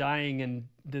method of dying and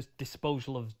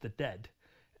disposal of the dead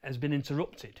has been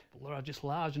interrupted. There are just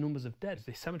large numbers of dead.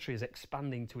 The cemetery is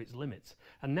expanding to its limits.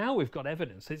 And now we've got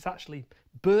evidence it's actually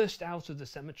burst out of the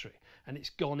cemetery and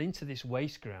it's gone into this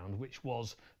waste ground, which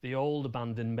was the old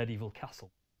abandoned medieval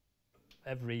castle.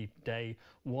 Every day,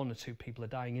 1 or 2 people are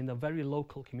dying in a very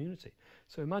local community.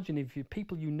 So imagine if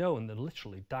people you know and they're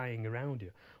literally dying around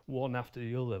you, one after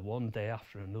the other, one day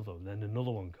after another, and then another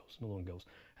one goes.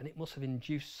 And it must have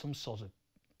induced some sort of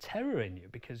terror in you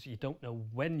because you don't know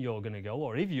when you're going to go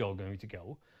or if you're going to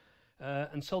go.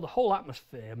 And so the whole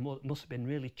atmosphere must have been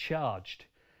really charged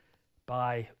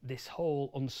by this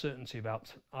whole uncertainty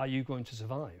about, are you going to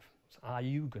survive? Are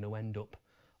you going to end up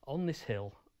on this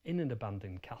hill in an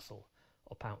abandoned castle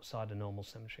up outside a normal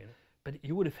cemetery? But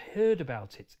you would have heard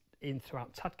about it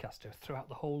throughout Tadcaster, throughout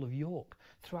the whole of York,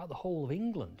 throughout the whole of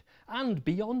England, and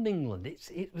beyond England.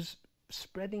 It was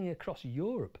spreading across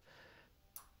Europe.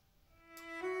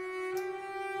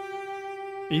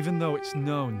 Even though it's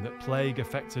known that plague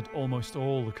affected almost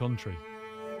all the country,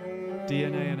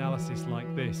 DNA analysis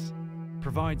like this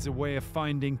provides a way of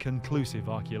finding conclusive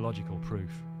archaeological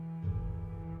proof.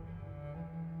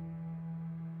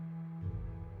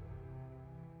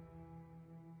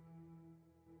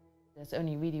 There's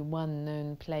only really one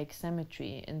known plague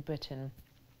cemetery in Britain,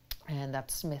 and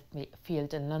that's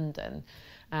Smithfield in London,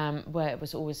 where it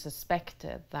was always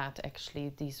suspected that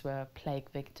actually these were plague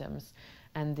victims,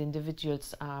 and the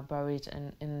individuals are buried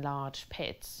in large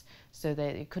pits. So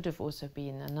it could have also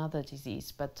been another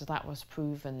disease, but that was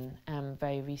proven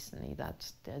very recently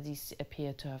that these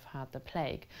appear to have had the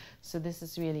plague. So this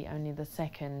is really only the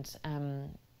second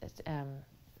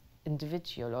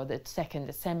individual or the second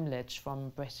assemblage from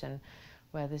Britain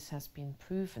where this has been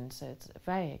proven, so it's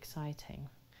very exciting.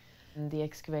 And the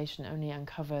excavation only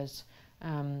uncovered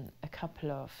a couple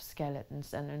of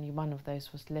skeletons, and only one of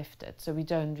those was lifted, so we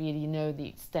don't really know the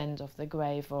extent of the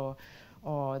grave or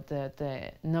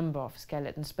the number of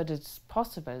skeletons, but it's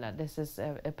possible that this is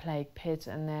a plague pit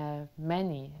and there are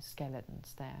many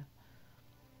skeletons there.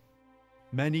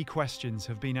 Many questions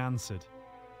have been answered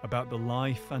about the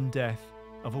life and death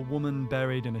of a woman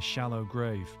buried in a shallow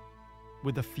grave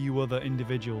with a few other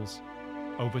individuals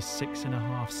over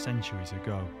 6.5 centuries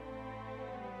ago.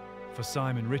 For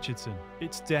Simon Richardson,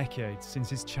 it's decades since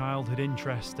his childhood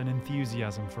interest and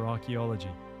enthusiasm for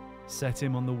archaeology set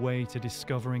him on the way to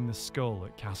discovering the skull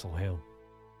at Castle Hill.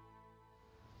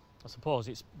 I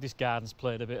suppose this garden's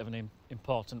played a bit of an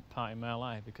important part in my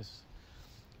life because,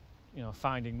 you know,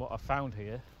 finding what I found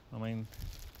here, I mean,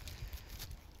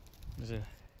 this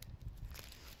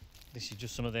is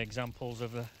just some of the examples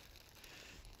of the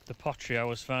pottery I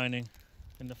was finding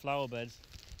in the flower beds.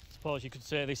 I suppose you could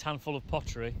say this handful of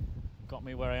pottery got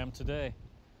me where I am today.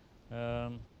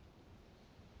 I'm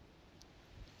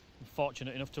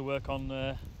fortunate enough to work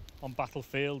on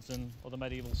battlefields and other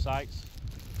medieval sites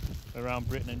around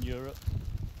Britain and Europe,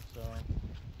 so I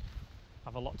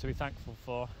have a lot to be thankful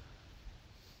for.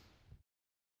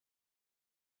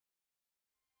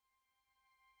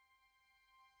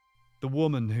 The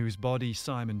woman whose body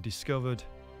Simon discovered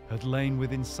had lain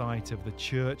within sight of the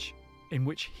church in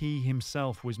which he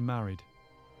himself was married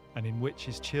and in which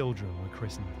his children were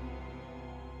christened.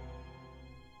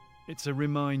 It's a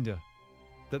reminder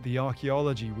that the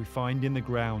archaeology we find in the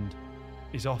ground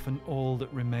is often all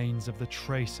that remains of the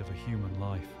trace of a human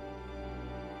life.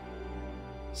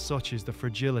 Such is the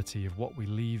fragility of what we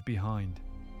leave behind,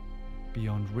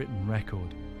 beyond written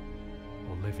record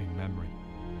or living memory.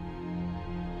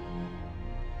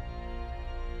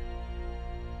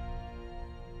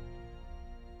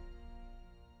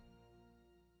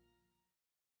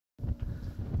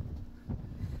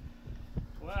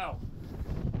 Wow!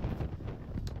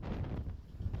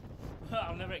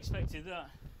 I've never expected that.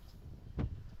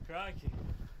 Crikey.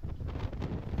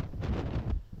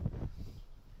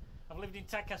 I've lived in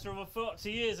Tadcaster over 40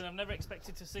 years and I've never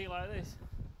expected to see it like this.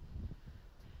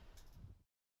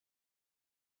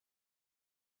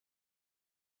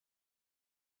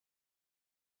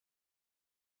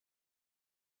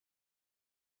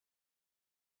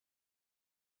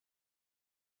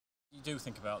 You do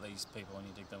think about these people when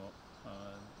you dig them up.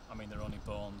 I mean, they're only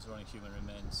bones, they're only human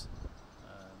remains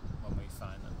when we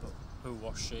find them, but who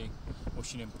was she? Was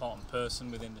she an important person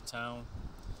within the town?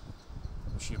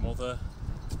 Was she a mother?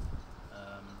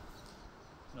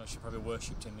 She probably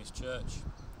worshipped in this church.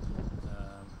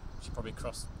 She probably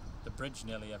crossed the bridge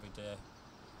nearly every day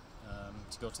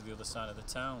to go to the other side of the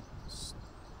town.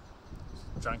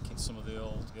 Drank in some of the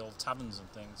old taverns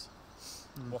and things.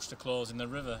 washed her clothes in the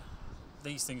river.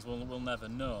 These things we'll never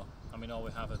know. I mean, all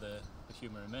we have are the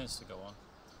human remains to go on.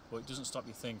 But it doesn't stop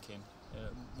you thinking.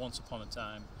 Once upon a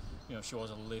time, you know, she was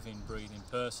a living, breathing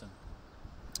person,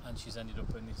 and she's ended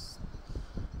up in this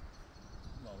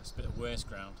bit of waste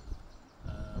ground.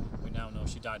 We now know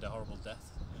she died a horrible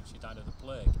death, and she died of the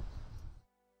plague.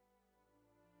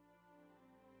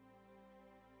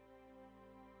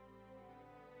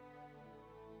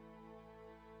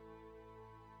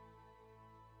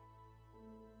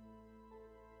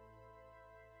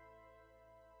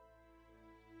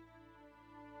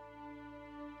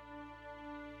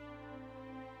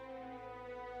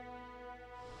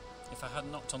 If I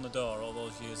had knocked on the door all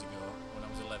those years ago, when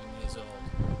I was 11 years old,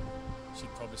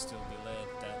 she'd probably still be laid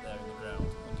dead there in the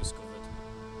ground, undiscovered,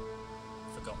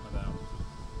 forgotten about.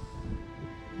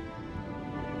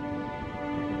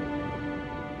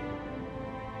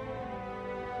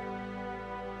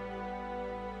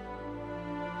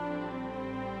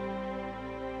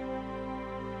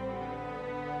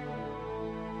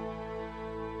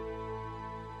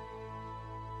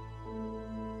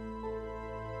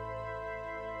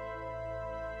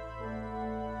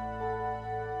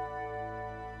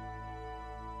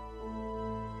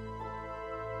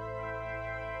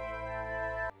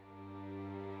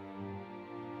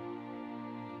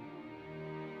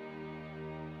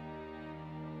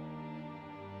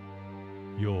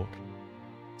 York,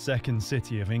 second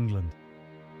city of England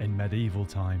in medieval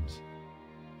times.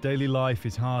 Daily life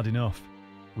is hard enough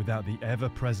without the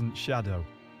ever-present shadow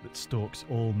that stalks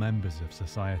all members of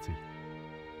society,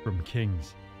 from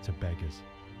kings to beggars.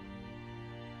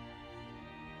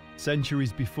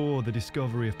 Centuries before the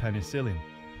discovery of penicillin,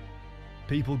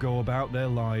 people go about their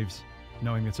lives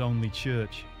knowing that only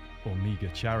church or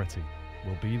meagre charity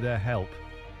will be their help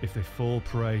if they fall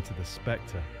prey to the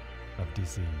spectre of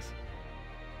disease.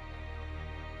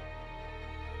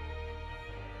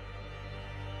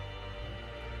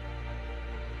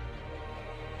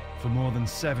 For more than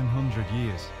 700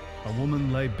 years, a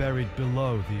woman lay buried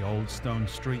below the old stone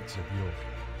streets of York.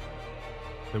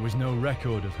 There was no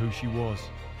record of who she was,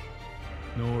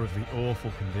 nor of the awful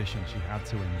condition she had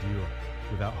to endure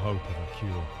without hope of a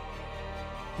cure.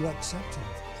 You accepted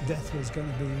death was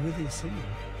going to be with you soon.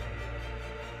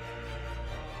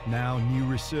 Now new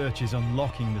research is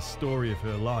unlocking the story of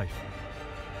her life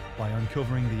by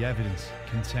uncovering the evidence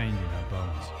contained in her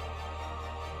bones.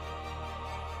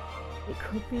 It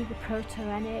could be the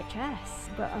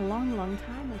proto-NHS, but a long, long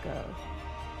time ago.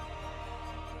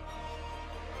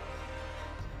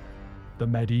 The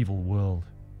medieval world,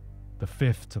 the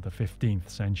 5th to the 15th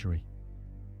century.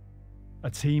 A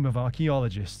team of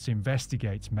archaeologists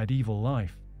investigates medieval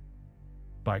life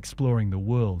by exploring the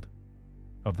world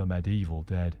of the medieval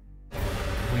dead.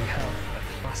 We have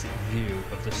a classic view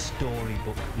of the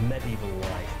storybook medieval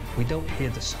life. We don't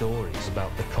hear the stories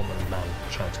about the common man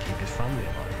trying to keep his family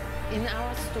alive. In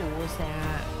our stores there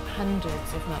are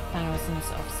hundreds, if not thousands,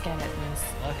 of skeletons.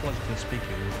 Archaeologically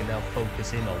speaking, we can now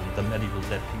focus in on the medieval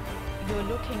dead people. You're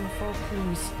looking for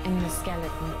clues in the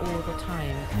skeleton all the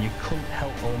time. And you couldn't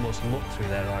help almost look through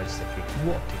their eyes thinking,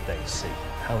 what did they see?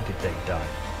 How did they die?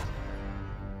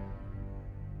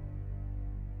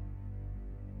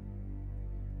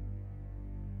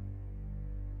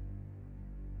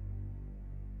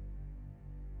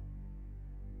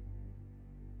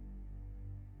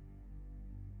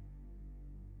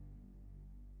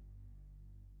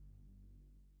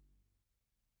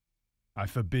 I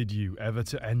forbid you ever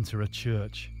to enter a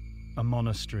church, a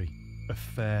monastery, a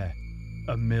fair,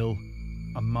 a mill,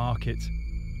 a market,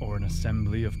 or an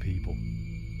assembly of people.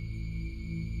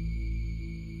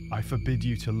 I forbid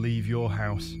you to leave your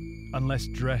house unless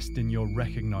dressed in your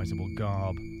recognizable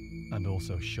garb and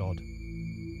also shod.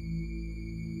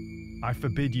 I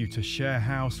forbid you to share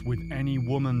house with any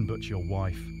woman but your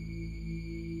wife.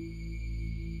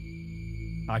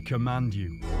 I command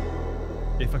you,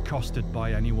 if accosted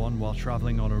by anyone while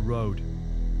travelling on a road,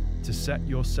 to set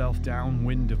yourself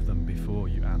downwind of them before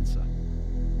you answer.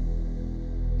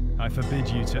 I forbid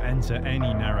you to enter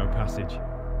any narrow passage,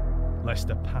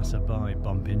 lest a passerby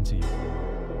bump into you.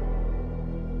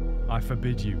 I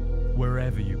forbid you,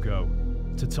 wherever you go,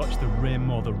 to touch the rim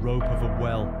or the rope of a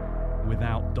well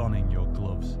without donning your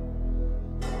gloves.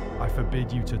 I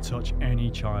forbid you to touch any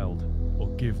child or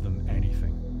give them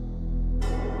anything.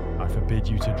 I forbid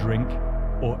you to drink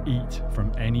or eat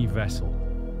from any vessel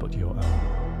but your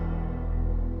own.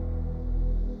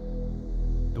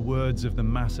 The words of the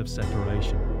Mass of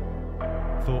Separation,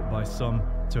 thought by some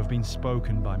to have been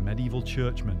spoken by medieval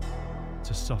churchmen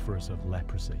to sufferers of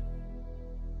leprosy.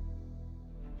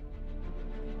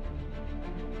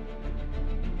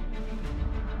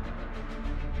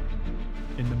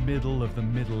 In the middle of the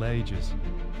Middle Ages,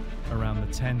 around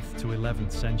the 10th to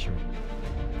 11th century,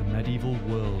 the medieval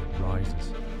world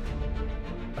rises.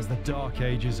 As the Dark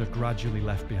Ages are gradually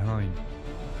left behind,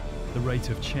 the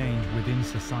rate of change within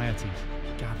societies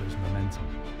gathers momentum.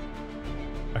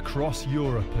 Across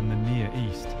Europe and the Near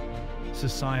East,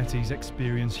 societies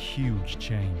experience huge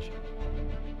change.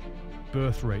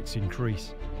 Birth rates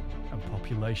increase and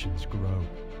populations grow.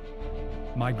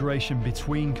 Migration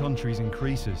between countries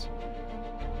increases,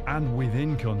 and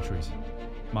within countries,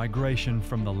 migration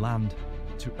from the land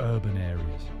to urban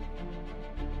areas.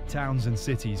 Towns and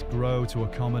cities grow to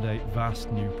accommodate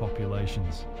vast new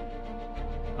populations.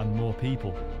 And more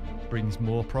people brings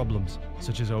more problems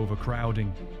such as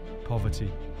overcrowding,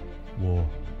 poverty, war.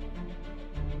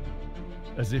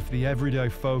 As if the everyday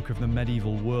folk of the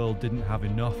medieval world didn't have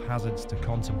enough hazards to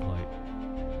contemplate,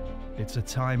 it's a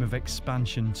time of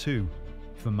expansion too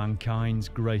for mankind's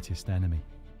greatest enemy,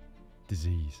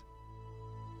 disease.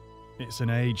 It's an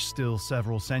age still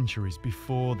several centuries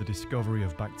before the discovery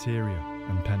of bacteria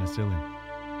and penicillin.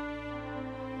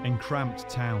 In cramped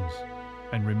towns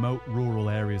and remote rural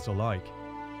areas alike,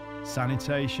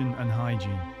 sanitation and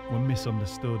hygiene were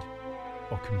misunderstood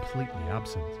or completely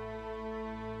absent.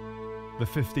 The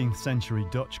 15th century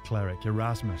Dutch cleric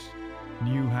Erasmus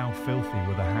knew how filthy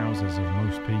were the houses of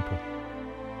most people.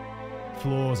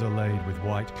 Floors are laid with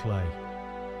white clay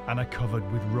and are covered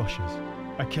with rushes,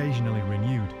 occasionally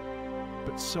renewed,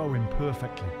 but so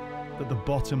imperfectly that the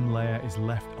bottom layer is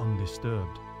left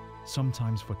undisturbed,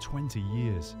 sometimes for 20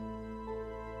 years.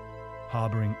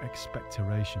 Harbouring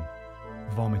expectoration,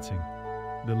 vomiting,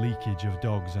 the leakage of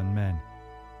dogs and men,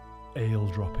 ale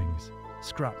droppings,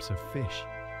 scraps of fish,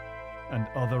 and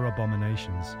other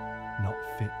abominations not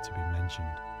fit to be mentioned.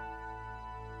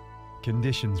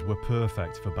 Conditions were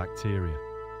perfect for bacteria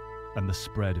and the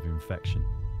spread of infection.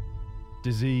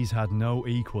 Disease had no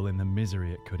equal in the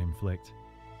misery it could inflict.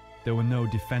 There were no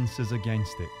defences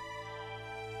against it,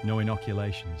 no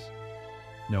inoculations,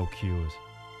 no cures.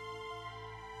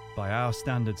 By our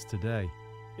standards today,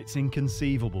 it's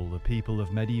inconceivable the people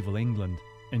of medieval England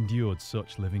endured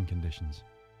such living conditions.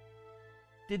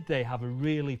 Did they have a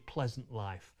really pleasant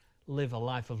life, live a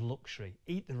life of luxury,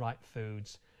 eat the right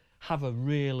foods, have a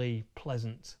really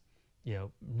pleasant,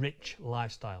 rich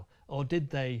lifestyle? Or did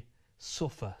they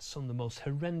suffer some of the most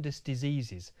horrendous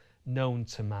diseases known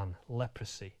to man?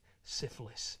 Leprosy,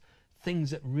 syphilis,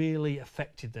 things that really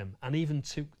affected them and even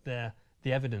took the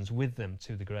evidence with them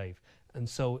to the grave. And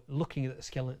so looking at the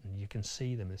skeleton, you can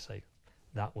see them and say,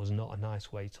 that was not a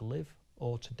nice way to live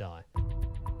or to die.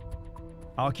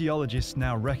 Archaeologists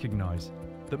now recognise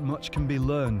that much can be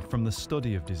learned from the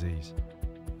study of disease.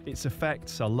 Its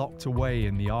effects are locked away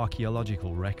in the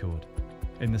archaeological record,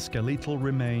 in the skeletal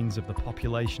remains of the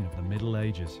population of the Middle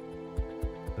Ages,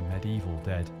 the medieval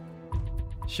dead.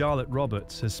 Charlotte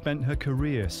Roberts has spent her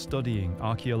career studying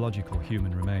archaeological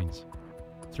human remains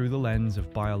through the lens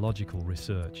of biological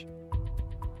research.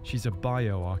 She's a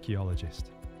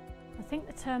bioarchaeologist. I think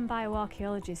the term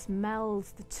bioarchaeologist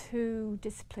melds the two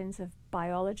disciplines of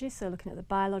biology, so looking at the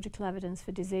biological evidence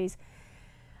for disease,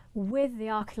 with the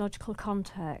archaeological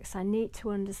context. I need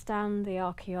to understand the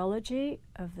archaeology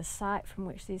of the site from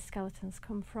which these skeletons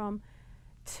come from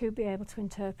to be able to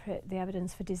interpret the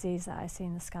evidence for disease that I see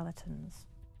in the skeletons.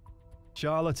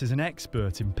 Charlotte is an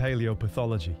expert in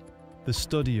paleopathology, the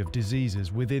study of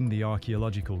diseases within the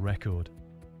archaeological record,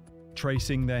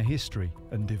 tracing their history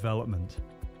and development.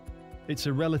 It's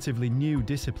a relatively new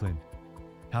discipline,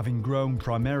 having grown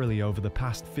primarily over the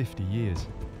past 50 years.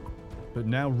 But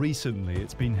now recently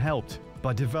it's been helped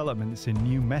by developments in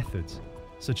new methods,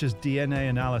 such as DNA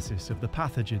analysis of the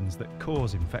pathogens that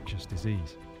cause infectious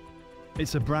disease.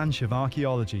 It's a branch of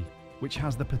archaeology which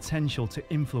has the potential to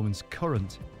influence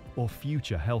current or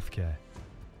future healthcare.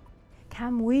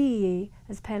 Can we,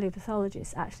 as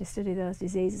paleopathologists, actually study those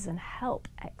diseases and help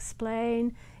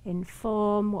explain,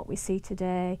 inform what we see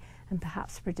today, and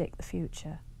perhaps predict the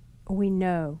future? We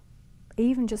know,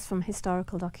 even just from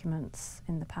historical documents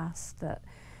in the past, that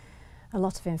a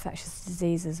lot of infectious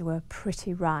diseases were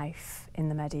pretty rife in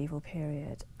the medieval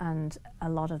period, and a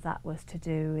lot of that was to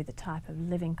do with the type of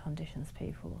living conditions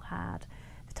people had,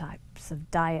 the types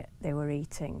of diet they were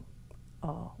eating,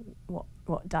 or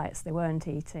what diets they weren't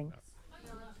eating.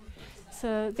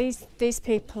 So these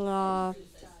people are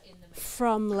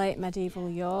from late medieval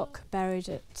York, buried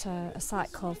at a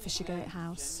site called Fishergate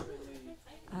House.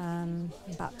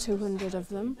 About 200 of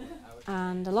them,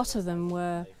 and a lot of them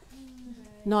were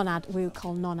we would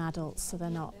call non-adults, so they're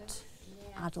not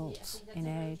adults in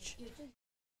age.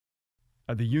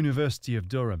 At the University of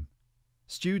Durham,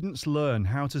 students learn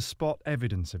how to spot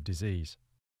evidence of disease.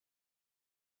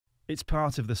 It's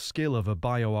part of the skill of a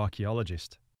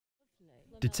bioarchaeologist,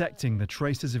 detecting the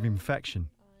traces of infection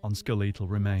on skeletal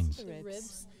remains.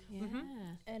 Ribs. Yeah.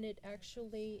 And it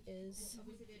actually is...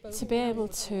 To be able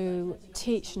to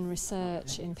teach and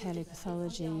research in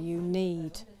paleopathology, you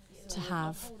need to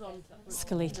have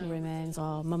skeletal remains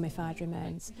or mummified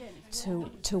remains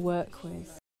to work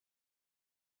with.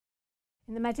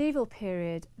 In the medieval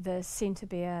period, there seemed to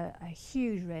be a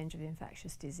huge range of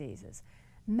infectious diseases,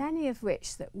 many of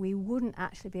which that we wouldn't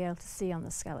actually be able to see on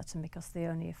the skeleton because they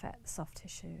only affect the soft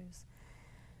tissues.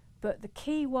 But the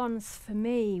key ones for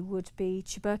me would be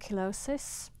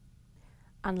tuberculosis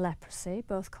and leprosy,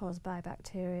 both caused by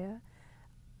bacteria,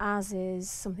 as is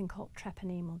something called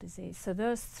treponemal disease. So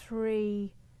those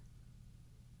three,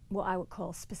 what I would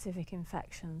call specific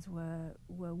infections, were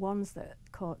ones that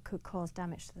could cause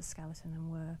damage to the skeleton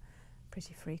and were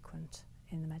pretty frequent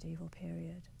in the medieval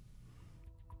period.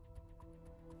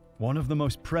 One of the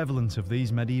most prevalent of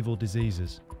these medieval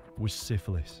diseases was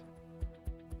syphilis,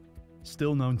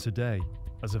 still known today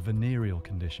as a venereal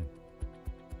condition.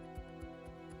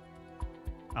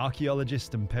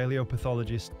 Archaeologist and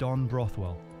paleopathologist Don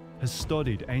Brothwell has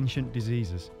studied ancient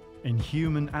diseases in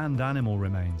human and animal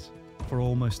remains for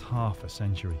almost half a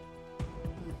century.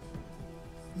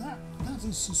 That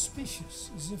is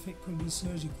suspicious, as if it could be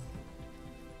surgical.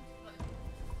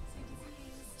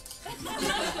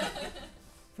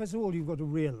 First of all, you've got to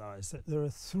realise that there are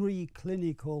 3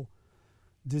 clinical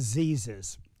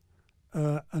diseases,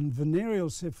 and venereal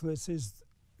syphilis is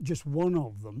just one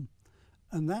of them.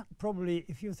 And that probably,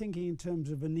 if you're thinking in terms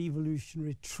of an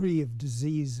evolutionary tree of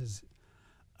diseases,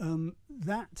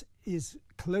 that is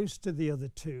close to the other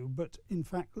 2, but in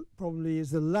fact probably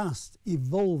is the last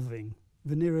evolving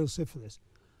venereal syphilis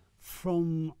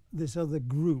from this other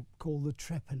group called the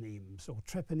treponemes, or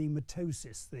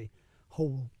treponematosis, the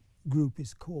whole group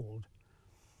is called.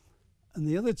 And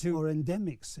the other 2 are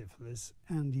endemic syphilis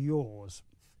and yours.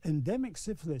 Endemic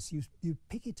syphilis, you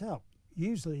pick it up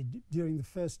usually during the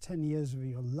first 10 years of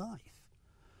your life.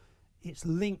 It's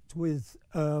linked with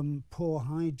poor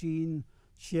hygiene,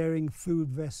 sharing food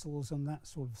vessels and that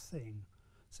sort of thing.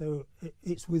 So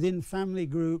it's within family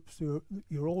groups,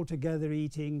 you're all together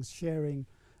eating, sharing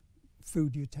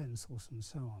food utensils and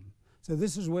so on. So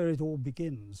this is where it all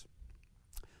begins.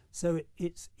 So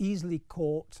it's easily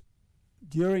caught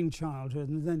during childhood,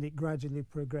 and then it gradually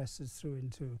progresses through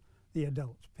into the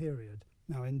adult period.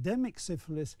 Now, endemic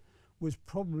syphilis was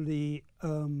probably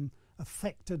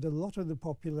affected a lot of the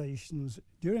populations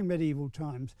during medieval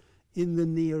times in the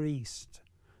Near East.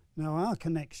 Now, our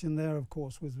connection there, of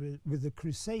course, was with the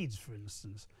Crusades, for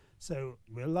instance. So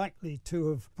we're likely to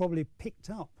have probably picked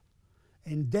up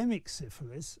endemic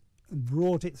syphilis and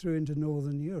brought it through into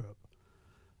Northern Europe.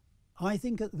 I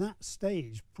think at that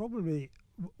stage, probably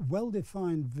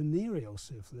well-defined venereal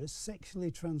syphilis, sexually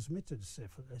transmitted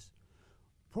syphilis,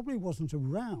 probably wasn't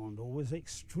around or was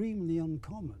extremely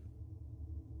uncommon.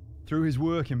 Through his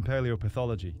work in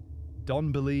paleopathology,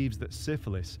 Don believes that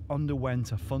syphilis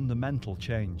underwent a fundamental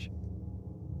change,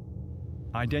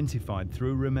 identified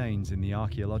through remains in the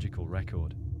archaeological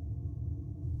record.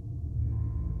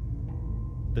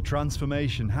 The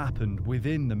transformation happened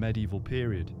within the medieval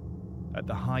period, at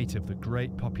the height of the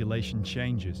great population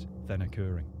changes then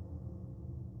occurring.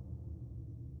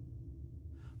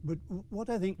 But what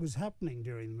I think was happening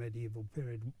during the medieval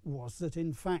period was that,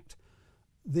 in fact,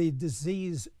 the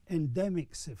disease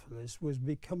endemic syphilis was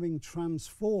becoming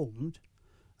transformed,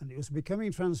 and it was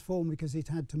becoming transformed because it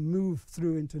had to move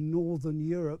through into Northern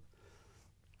Europe,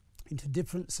 into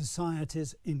different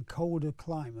societies in colder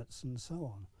climates and so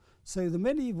on. So the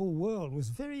medieval world was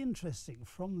very interesting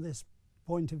from this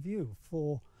point of view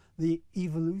for the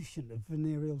evolution of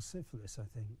venereal syphilis, I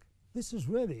think. This is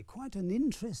really quite an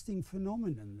interesting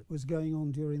phenomenon that was going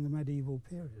on during the medieval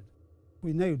period.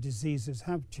 We know diseases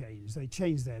have changed. They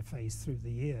change their face through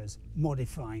the years,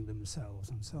 modifying themselves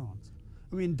and so on.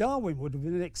 I mean, Darwin would have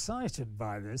been excited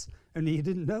by this, and he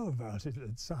didn't know about it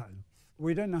at the time.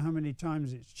 We don't know how many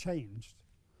times it's changed.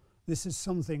 This is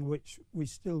something which we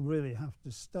still really have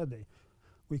to study.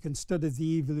 We can study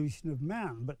the evolution of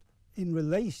man, but in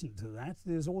relation to that,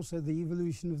 there's also the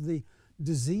evolution of the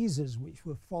diseases which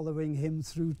were following him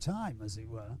through time, as it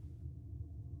were.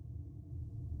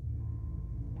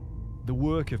 The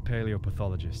work of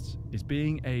paleopathologists is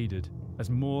being aided as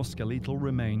more skeletal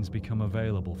remains become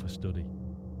available for study.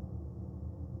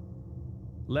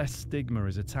 Less stigma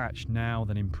is attached now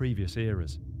than in previous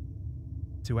eras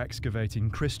to excavating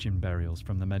Christian burials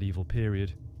from the medieval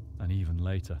period and even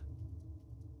later.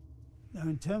 Now,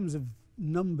 in terms of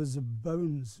numbers of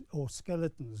bones or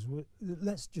skeletons,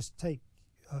 let's just take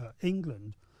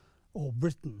England. or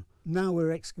Britain. Now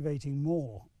we're excavating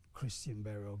more Christian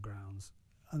burial grounds,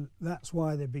 and that's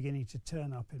why they're beginning to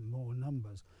turn up in more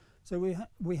numbers. So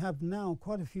we have now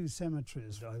quite a few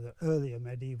cemeteries, either earlier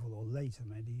medieval or later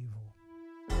medieval.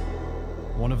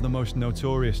 One of the most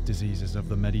notorious diseases of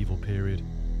the medieval period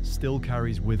still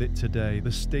carries with it today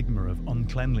the stigma of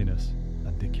uncleanliness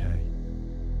and decay.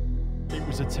 It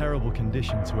was a terrible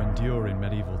condition to endure in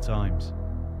medieval times,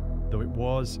 though it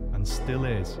was, and still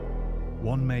is,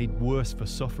 one made worse for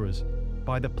sufferers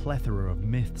by the plethora of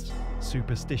myths,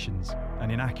 superstitions,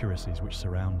 and inaccuracies which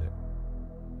surround it.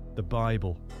 The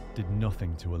Bible did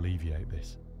nothing to alleviate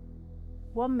this.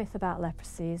 One myth about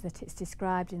leprosy is that it's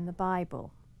described in the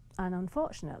Bible, and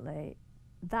unfortunately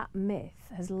that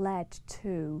myth has led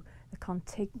to the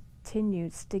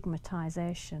continued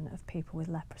stigmatisation of people with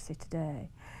leprosy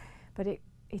today. But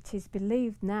it is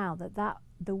believed now that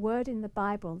the word in the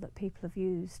Bible that people have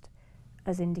used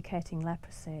as indicating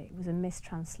leprosy was a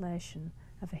mistranslation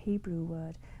of a Hebrew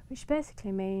word, which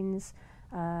basically means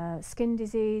skin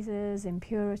diseases,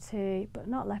 impurity, but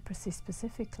not leprosy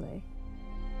specifically.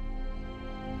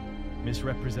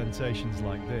 Misrepresentations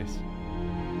like this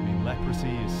mean leprosy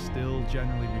is still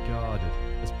generally regarded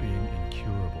as being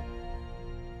incurable.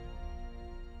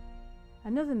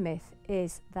 Another myth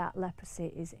is that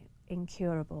leprosy is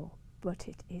incurable, but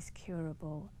it is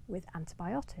curable with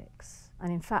antibiotics.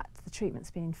 And in fact, the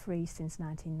treatment's been free since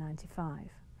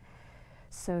 1995.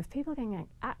 So if people can get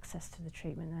access to the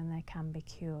treatment, then they can be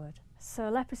cured. So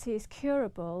leprosy is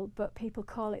curable, but people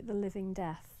call it the living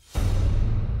death.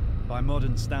 By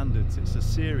modern standards, it's a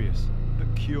serious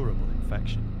but curable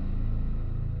infection.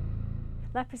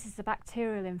 Leprosy is a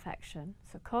bacterial infection,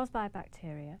 so caused by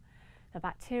bacteria. The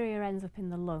bacteria ends up in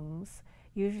the lungs,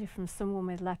 usually from someone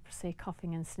with leprosy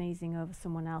coughing and sneezing over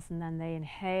someone else, and then they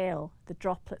inhale the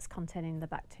droplets containing the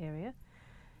bacteria.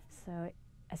 So it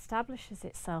establishes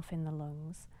itself in the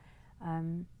lungs,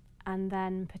 and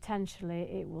then potentially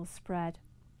it will spread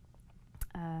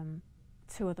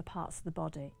to other parts of the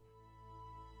body.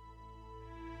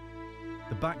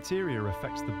 The bacteria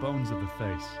affects the bones of the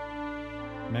face,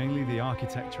 mainly the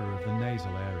architecture of the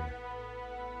nasal area.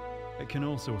 It can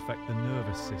also affect the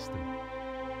nervous system,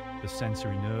 the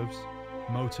sensory nerves,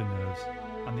 motor nerves,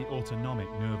 and the autonomic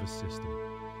nervous system.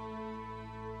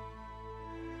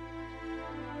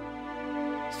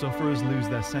 Sufferers lose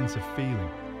their sense of feeling,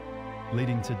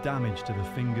 leading to damage to the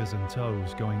fingers and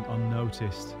toes going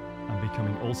unnoticed and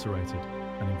becoming ulcerated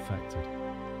and infected,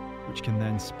 which can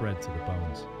then spread to the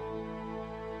bones.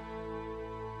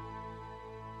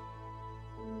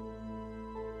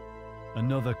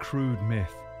 Another crude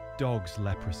myth dogs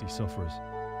leprosy sufferers,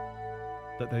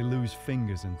 that they lose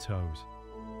fingers and toes.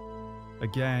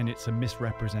 Again, it's a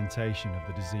misrepresentation of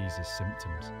the disease's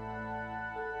symptoms.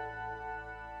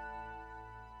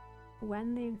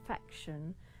 When the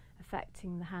infection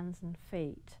affecting the hands and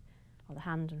feet, or the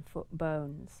hand and foot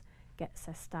bones, gets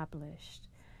established,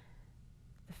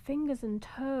 the fingers and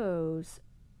toes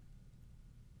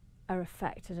are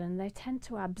affected and they tend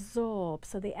to absorb.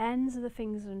 So the ends of the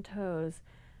fingers and toes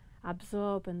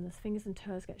absorb and the fingers and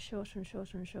toes get shorter and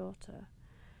shorter and shorter.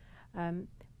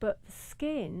 But the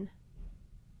skin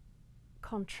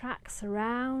contracts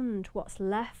around what's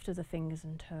left of the fingers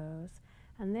and toes,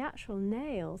 and the actual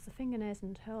nails, the fingernails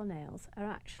and toenails, are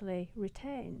actually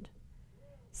retained.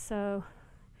 So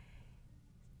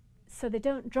they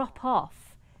don't drop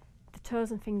off, the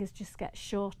toes and fingers just get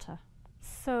shorter.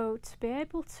 So to be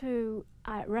able to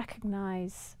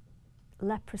recognise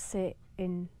leprosy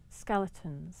in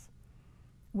skeletons,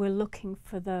 we're looking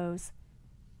for those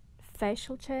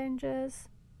facial changes,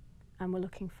 and we're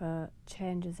looking for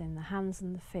changes in the hands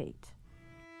and the feet.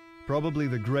 Probably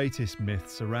the greatest myth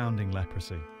surrounding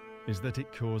leprosy is that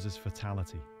it causes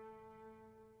fatality.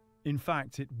 In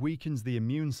fact, it weakens the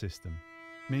immune system,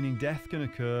 meaning death can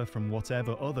occur from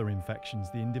whatever other infections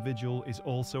the individual is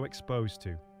also exposed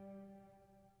to,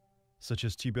 such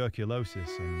as tuberculosis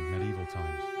in medieval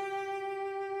times.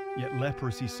 Yet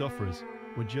leprosy sufferers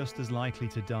were just as likely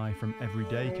to die from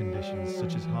everyday conditions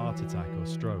such as heart attack or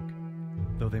stroke,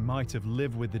 though they might have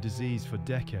lived with the disease for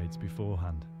decades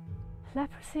beforehand.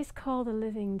 Leprosy is called a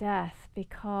living death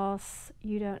because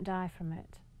you don't die from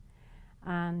it,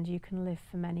 and you can live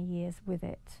for many years with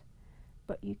it,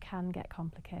 but you can get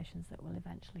complications that will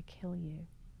eventually kill you,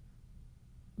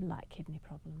 like kidney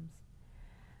problems.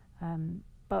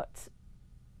 But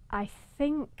I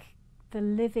think the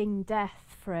living death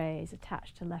phrase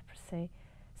attached to leprosy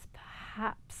has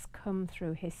perhaps come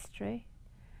through history,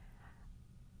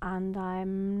 and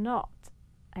I'm not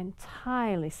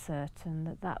entirely certain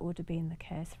that that would have been the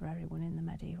case for everyone in the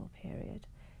medieval period,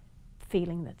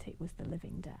 feeling that it was the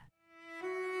living death.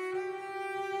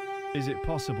 Is it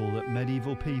possible that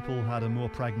medieval people had a more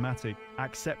pragmatic,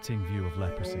 accepting view of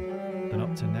leprosy than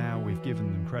up to now we've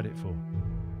given them credit for?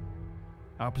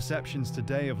 Our perceptions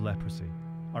today of leprosy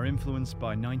are influenced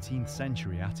by 19th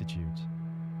century attitudes,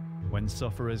 when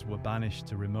sufferers were banished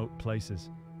to remote places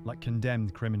like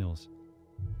condemned criminals,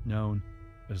 known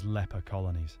as leper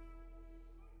colonies.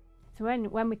 So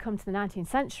when we come to the 19th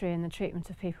century and the treatment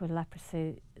of people with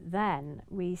leprosy, then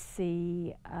we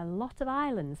see a lot of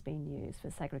islands being used for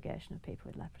segregation of people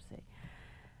with leprosy.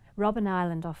 Robben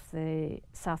Island off the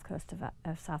south coast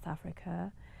of South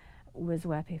Africa was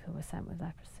where people were sent with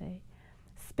leprosy.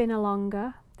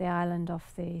 Spinalonga, the island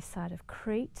off the side of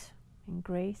Crete in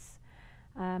Greece,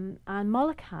 and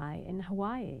Molokai in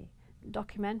Hawaii.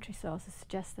 Documentary sources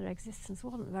suggest their existence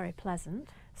wasn't very pleasant,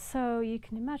 so you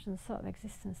can imagine the sort of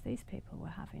existence these people were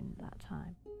having at that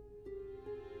time.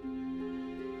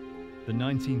 The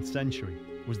 19th century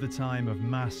was the time of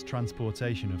mass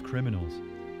transportation of criminals,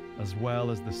 as well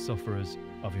as the sufferers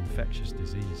of infectious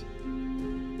disease.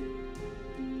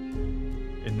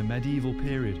 In the medieval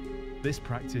period, this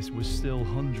practice was still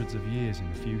hundreds of years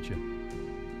in the future.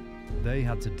 They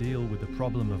had to deal with the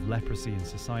problem of leprosy in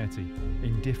society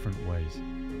in different ways.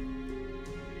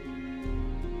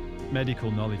 Medical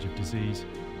knowledge of disease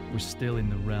was still in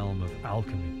the realm of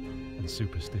alchemy and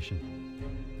superstition.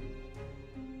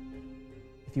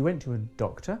 If you went to a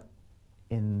doctor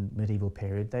in medieval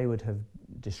period, they would have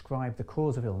described the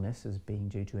cause of illness as being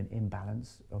due to an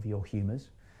imbalance of your humours.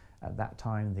 At that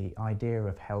time, the idea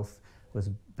of health was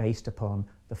based upon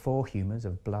the four humours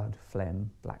of blood,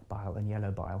 phlegm, black bile and yellow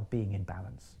bile being in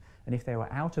balance. And if they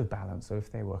were out of balance or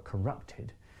if they were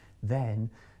corrupted, then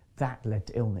that led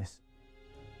to illness.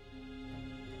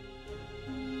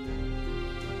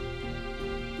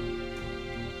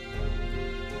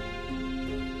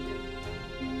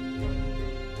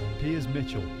 Piers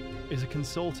Mitchell is a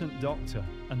consultant doctor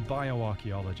and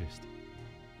bioarchaeologist.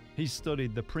 He's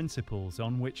studied the principles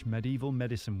on which medieval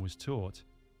medicine was taught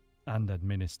and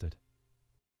administered.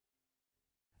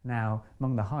 Now,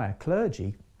 among the higher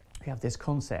clergy, we have this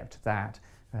concept that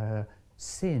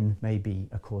sin may be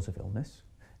a cause of illness.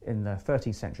 In the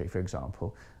 13th century, for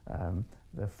example,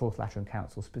 the Fourth Lateran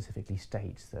Council specifically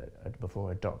states that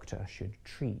before a doctor should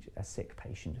treat a sick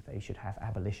patient, they should have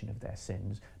abolition of their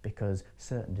sins, because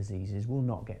certain diseases will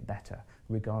not get better,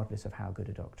 regardless of how good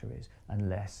a doctor is,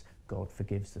 unless God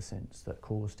forgives the sins that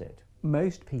caused it.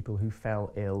 Most people who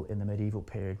fell ill in the medieval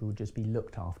period would just be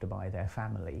looked after by their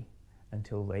family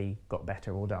until they got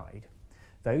better or died.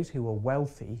 Those who were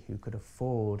wealthy, who could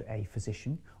afford a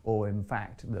physician, or in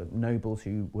fact the nobles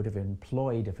who would have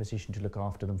employed a physician to look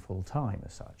after them full time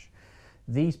as such,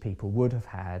 these people would have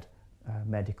had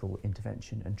medical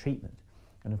intervention and treatment.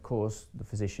 And of course the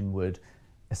physician would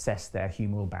assess their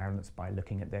humoral balance by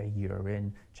looking at their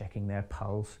urine, checking their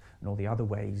pulse, and all the other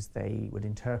ways they would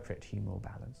interpret humoral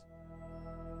balance.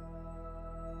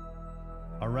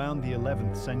 Around the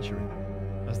 11th century,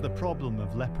 as the problem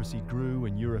of leprosy grew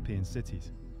in European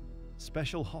cities,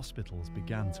 special hospitals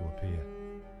began to appear.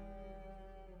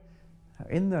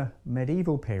 In the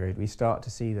medieval period, we start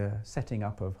to see the setting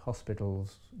up of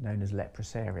hospitals known as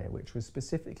leprosaria, which was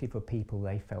specifically for people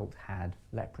they felt had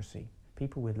leprosy.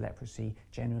 People with leprosy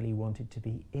generally wanted to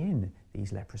be in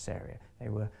these leprosaria. They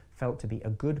were felt to be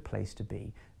a good place to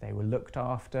be. They were looked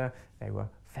after, they were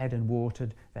fed and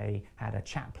watered, they had a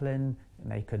chaplain,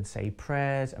 and they could say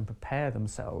prayers and prepare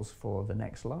themselves for the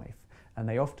next life. And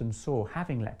they often saw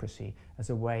having leprosy as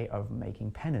a way of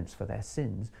making penance for their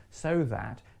sins, so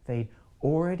that they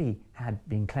already had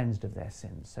been cleansed of their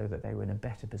sins, so that they were in a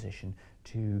better position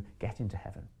to get into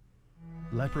heaven.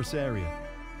 Leprosaria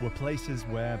were places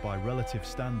where, by relative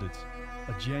standards,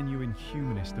 a genuine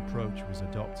humanist approach was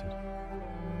adopted,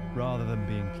 rather than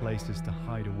being places to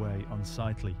hide away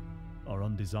unsightly or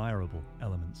undesirable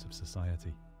elements of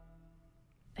society.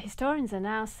 Historians are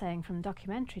now saying from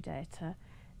documentary data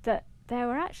that they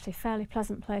were actually fairly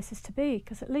pleasant places to be,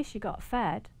 because at least you got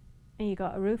fed and you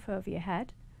got a roof over your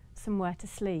head, somewhere to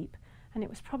sleep, and it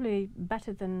was probably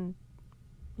better than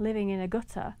living in a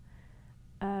gutter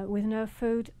with no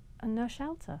food and no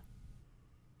shelter.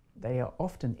 They are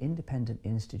often independent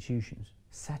institutions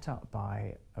set up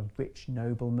by a rich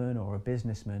nobleman or a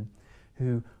businessman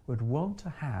who would want to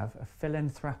have a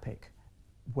philanthropic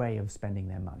way of spending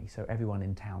their money, so everyone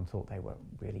in town thought they were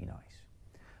really nice.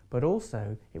 But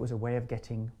also it was a way of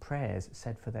getting prayers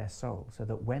said for their soul, so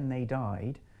that when they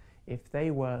died, if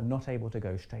they were not able to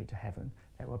go straight to heaven,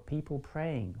 there were people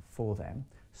praying for them,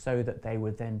 so that they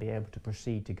would then be able to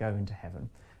proceed to go into heaven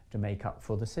to make up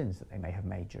for the sins that they may have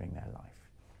made during their life.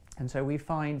 And so we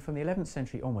find from the 11th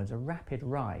century onwards a rapid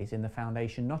rise in the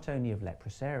foundation not only of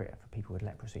leprosaria for people with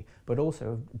leprosy, but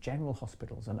also of general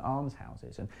hospitals and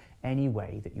almshouses and any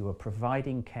way that you were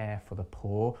providing care for the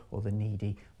poor or the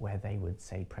needy where they would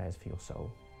say prayers for your soul.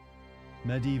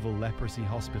 Medieval leprosy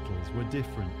hospitals were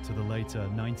different to the later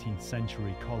 19th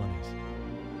century colonies.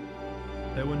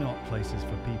 They were not places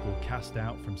for people cast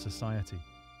out from society,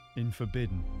 in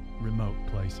forbidden, remote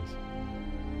places.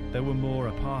 They were more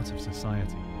a part of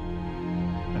society,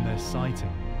 and their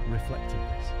siting reflected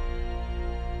this.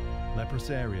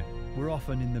 Leprosaria were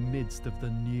often in the midst of the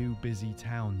new busy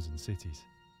towns and cities.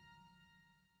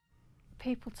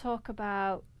 People talk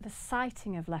about the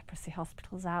siting of leprosy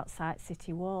hospitals outside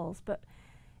city walls, but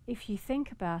if you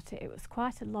think about it, it was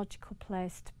quite a logical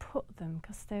place to put them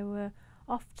because they were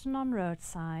often on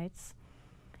roadsides,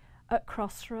 at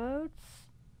crossroads,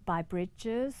 by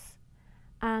bridges,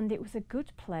 and it was a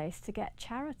good place to get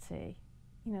charity,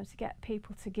 you know, to get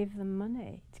people to give them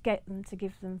money, to get them to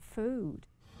give them food.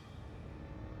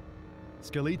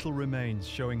 Skeletal remains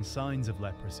showing signs of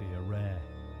leprosy are rare.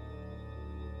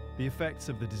 The effects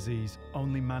of the disease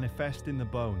only manifest in the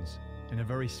bones in a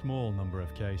very small number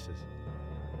of cases.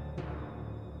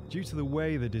 Due to the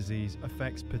way the disease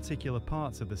affects particular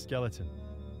parts of the skeleton,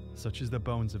 such as the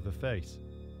bones of the face,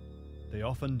 they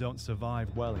often don't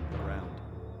survive well in the ground.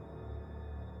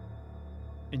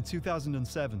 In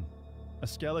 2007, a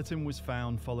skeleton was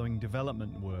found following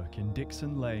development work in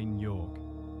Dixon Lane, York,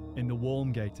 in the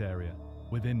Walmgate area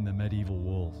within the medieval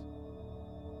walls.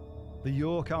 The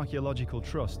York Archaeological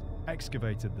Trust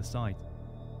excavated the site,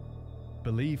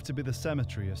 believed to be the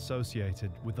cemetery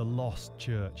associated with the lost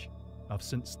church of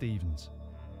St. Stephen's.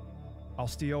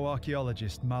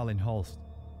 Osteoarchaeologist Malin Holst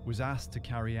was asked to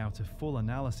carry out a full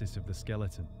analysis of the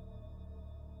skeleton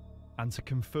and to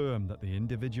confirm that the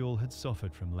individual had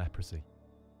suffered from leprosy.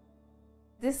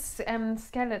 This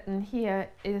skeleton here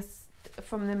is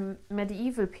from the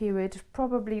medieval period,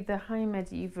 probably the high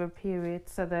medieval period,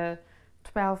 so the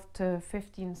 12th to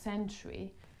 15th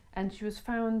century, and she was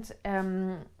found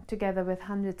together with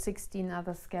 116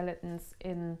 other skeletons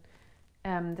in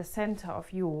the centre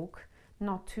of York,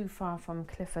 not too far from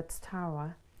Clifford's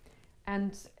Tower.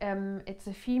 And it's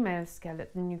a female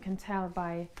skeleton. You can tell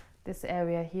by this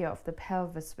area here of the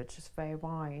pelvis, which is very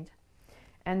wide.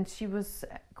 And she was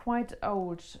quite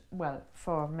old, well,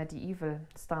 for medieval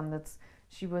standards.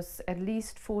 She was at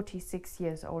least 46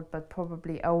 years old, but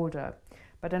probably older.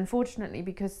 But unfortunately,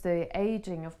 because the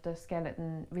aging of the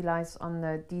skeleton relies on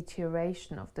the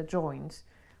deterioration of the joints,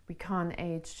 we can't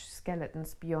age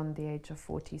skeletons beyond the age of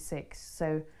 46.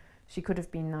 So she could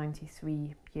have been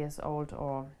 93 years old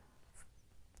or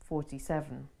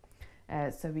 47.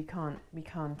 So we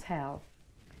can't tell.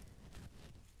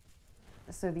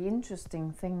 So the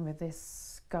interesting thing with this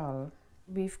skull,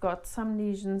 we've got some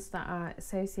lesions that are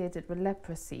associated with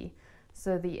leprosy.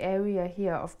 So the area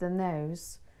here of the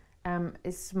nose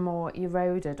is more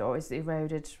eroded, or is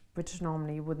eroded, which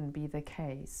normally wouldn't be the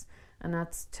case. And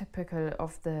that's typical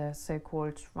of the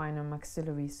so-called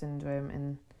rhinomaxillary syndrome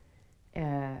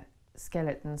in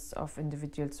skeletons of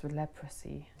individuals with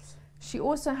leprosy. She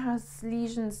also has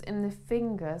lesions in the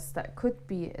fingers that could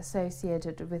be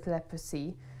associated with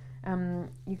leprosy.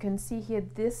 You can see here,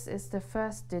 this is the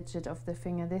first digit of the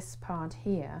finger, this part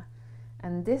here,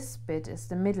 and this bit is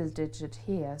the middle digit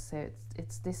here, so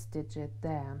it's this digit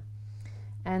there.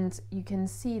 And you can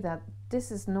see that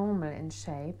this is normal in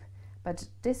shape, but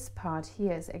this part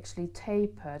here is actually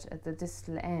tapered at the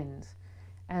distal end,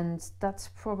 and that's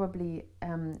probably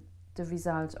the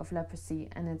result of leprosy,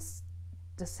 and it's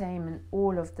the same in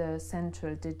all of the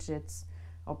central digits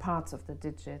or parts of the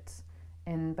digits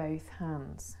in both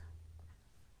hands.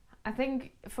 I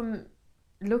think from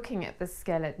looking at the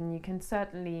skeleton, you can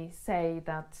certainly say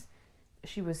that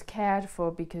she was cared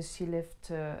for because she lived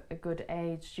to a good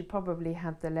age. She probably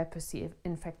had the leprosy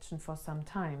infection for some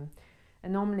time.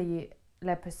 And normally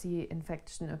leprosy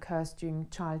infection occurs during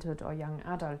childhood or young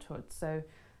adulthood. So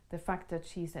the fact that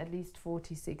she's at least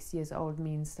 46 years old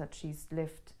means that she's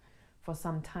lived for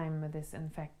some time with this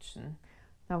infection.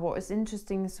 Now what is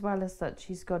interesting as well is that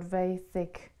she's got very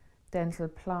thick dental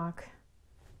plaque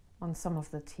on some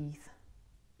of the teeth.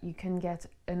 You can get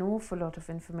an awful lot of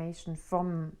information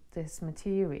from this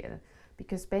material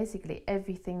because basically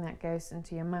everything that goes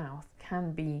into your mouth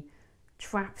can be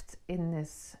trapped in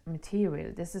this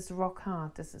material. This is rock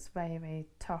hard, this is very, very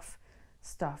tough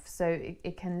stuff. So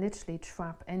it can literally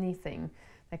trap anything.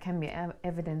 There can be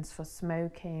evidence for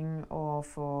smoking or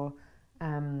for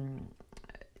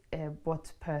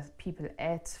what people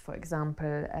ate, for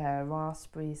example,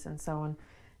 raspberries and so on.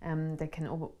 There can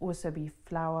also be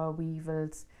flour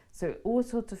weevils. So all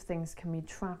sorts of things can be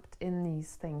trapped in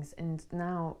these things, and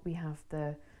now we have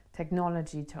the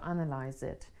technology to analyze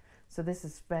it. So this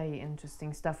is very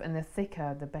interesting stuff, and the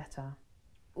thicker the better.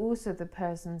 Also the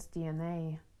person's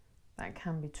DNA that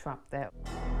can be trapped there.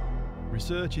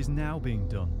 Research is now being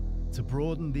done to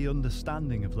broaden the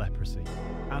understanding of leprosy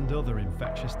and other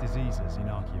infectious diseases in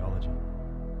archaeology.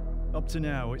 Up to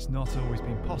now, it's not always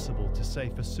been possible to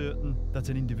say for certain that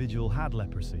an individual had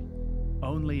leprosy,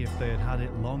 only if they had had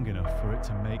it long enough for it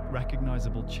to make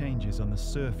recognizable changes on the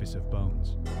surface of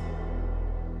bones.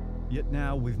 Yet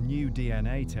now, with new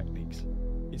DNA techniques,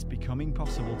 it's becoming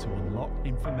possible to unlock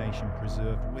information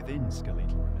preserved within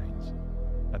skeletal remains.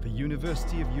 At the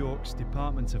University of York's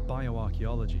Department of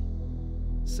Bioarchaeology,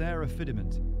 Sarah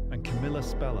Fidiment and Camilla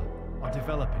Speller are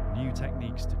developing new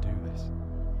techniques to do this.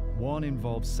 One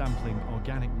involves sampling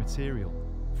organic material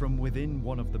from within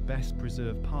one of the best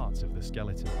preserved parts of the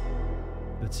skeleton,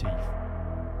 the teeth.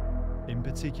 In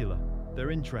particular,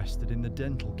 they're interested in the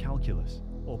dental calculus,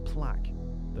 or plaque,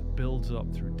 that builds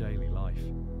up through daily life.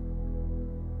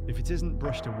 If it isn't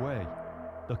brushed away,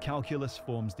 the calculus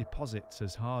forms deposits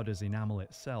as hard as enamel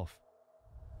itself,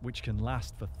 which can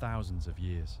last for thousands of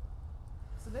years.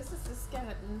 So this is the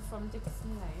skeleton from Dixon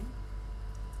Lane,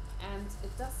 and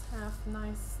it does have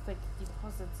nice thick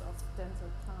deposits of dental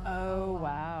plaque. Oh,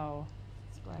 wow.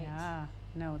 That's great. Yeah,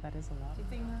 no, that is a lot. Do you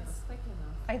think that's thick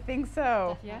enough? I think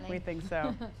so. Definitely. We think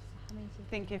so. I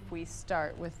think if we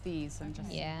start with these and just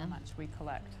see Yeah. how much we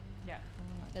collect. Yeah.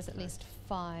 There's at least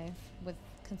 5 with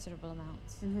considerable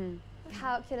amounts. Mm-hmm.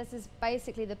 Calculus is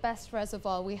basically the best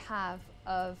reservoir we have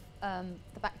of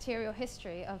the bacterial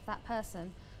history of that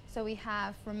person. So we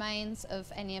have remains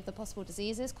of any of the possible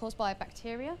diseases caused by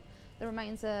bacteria. The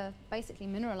remains are basically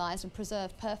mineralized and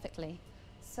preserved perfectly.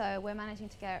 So we're managing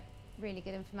to get really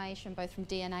good information both from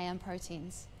DNA and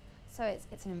proteins. So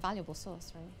it's an invaluable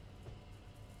source, really.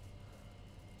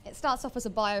 It starts off as a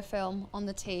biofilm on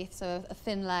the teeth, so a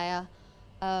thin layer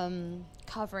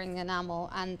covering the enamel,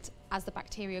 and as the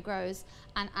bacteria grows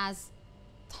and as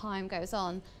time goes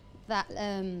on, that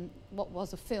what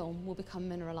was a film will become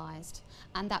mineralized,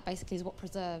 and that basically is what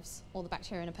preserves all the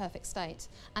bacteria in a perfect state.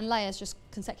 And layers just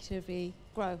consecutively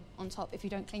grow on top. If you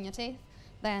don't clean your teeth,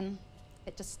 then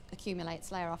it just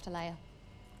accumulates layer after layer,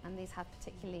 and these have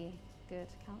particularly good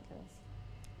calculus.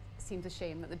 Seems a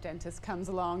shame that the dentist comes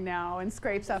along now and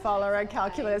scrapes off all our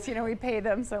calculus. You know, we pay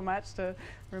them so much to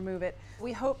remove it.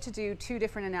 We hope to do 2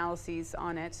 different analyses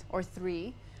on it, or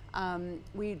 3.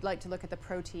 We'd like to look at the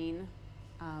protein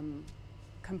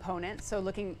component, so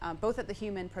looking both at the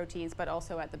human proteins but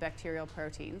also at the bacterial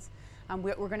proteins.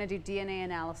 We're going to do DNA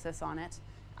analysis on it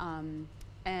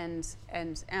and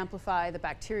amplify the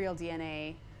bacterial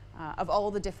DNA of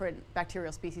all the different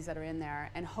bacterial species that are in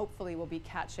there, and hopefully we'll be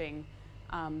catching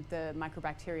the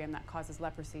microbacterium that causes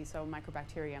leprosy, so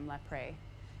Mycobacterium leprae.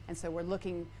 And so we're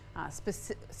looking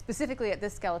specifically at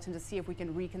this skeleton to see if we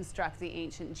can reconstruct the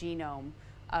ancient genome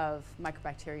of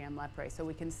Mycobacterium leprae, so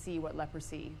we can see what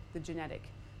leprosy, the genetic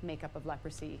makeup of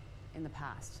leprosy in the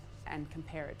past, and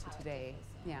compare it to today.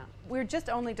 Yeah. We're just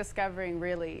only discovering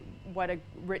really what a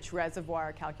rich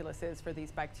reservoir calculus is for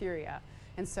these bacteria.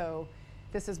 And so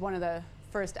this is one of the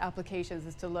first applications,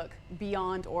 is to look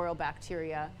beyond oral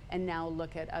bacteria and now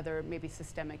look at other maybe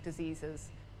systemic diseases.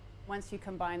 Once you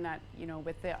combine that, you know,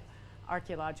 with the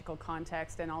archaeological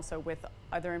context and also with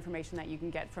other information that you can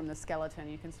get from the skeleton,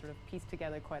 you can sort of piece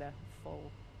together quite a full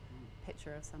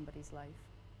picture of somebody's life.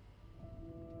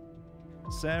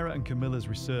 Sarah and Camilla's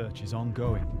research is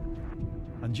ongoing,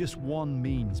 and just one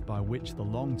means by which the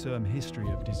long-term history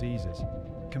of diseases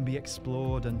can be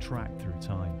explored and tracked through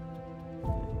time.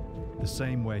 The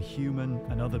same way human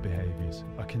and other behaviours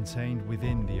are contained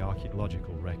within the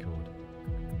archaeological record.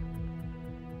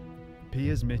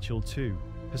 Piers Mitchell too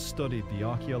has studied the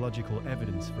archaeological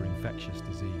evidence for infectious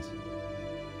disease,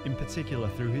 in particular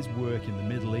through his work in the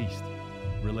Middle East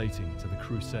relating to the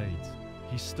Crusades.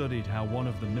 He studied how one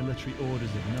of the military orders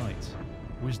of knights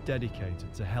was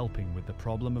dedicated to helping with the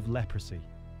problem of leprosy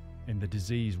in the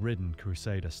disease-ridden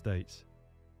Crusader states.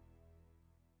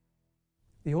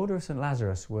 The Order of St.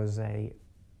 Lazarus was a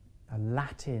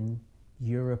Latin,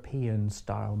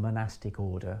 European-style monastic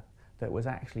order that was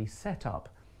actually set up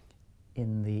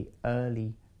in the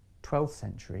early 12th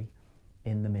century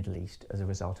in the Middle East as a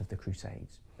result of the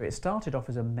Crusades. It started off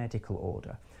as a medical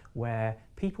order where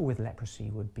people with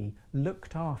leprosy would be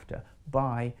looked after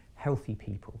by healthy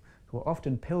people who were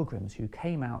often pilgrims who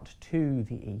came out to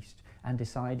the East and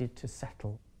decided to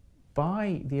settle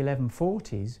By the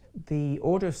 1140s, the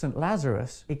Order of St.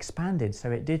 Lazarus expanded,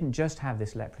 so it didn't just have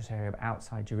this leprous area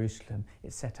outside Jerusalem.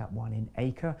 It set up one in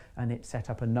Acre, and it set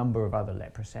up a number of other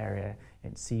leprous areas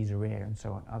in Caesarea and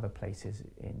so on, other places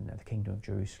in the Kingdom of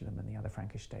Jerusalem and the other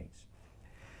Frankish states.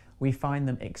 We find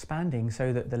them expanding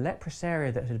so that the leprous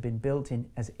area that had been built in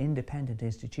as independent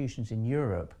institutions in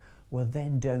Europe were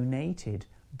then donated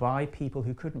by people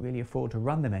who couldn't really afford to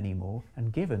run them anymore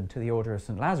and given to the Order of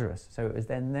St. Lazarus. So it was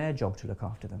then their job to look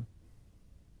after them.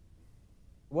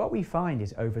 What we find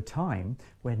is over time,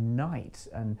 when knights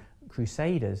and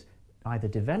crusaders either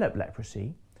developed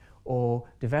leprosy or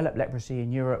developed leprosy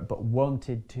in Europe but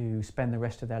wanted to spend the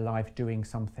rest of their life doing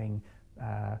something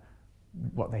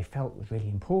what they felt was really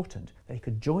important, they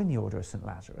could join the Order of St.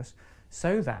 Lazarus,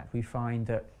 so that we find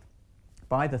that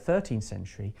by the 13th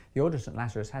century, the Order of St.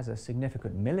 Lazarus has a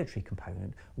significant military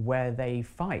component where they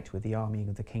fight with the army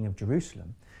of the King of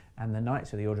Jerusalem, and the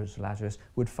Knights of the Order of St. Lazarus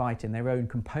would fight in their own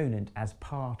component as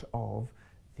part of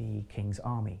the King's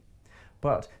army.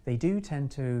 But they do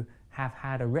tend to have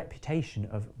had a reputation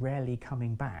of rarely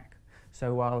coming back.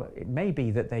 So while it may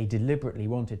be that they deliberately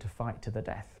wanted to fight to the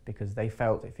death because they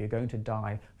felt if you're going to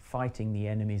die fighting the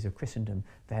enemies of Christendom,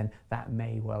 then that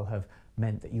may well have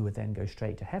meant that you would then go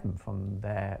straight to heaven from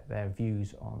their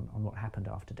views on what happened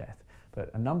after death.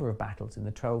 But a number of battles in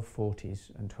the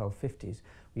 1240s and 1250s,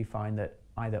 we find that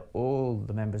either all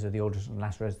the members of the Order of St.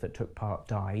 Lazarus that took part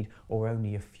died, or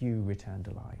only a few returned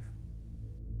alive.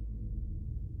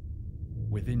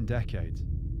 Within decades,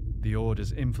 the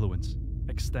Order's influence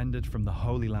extended from the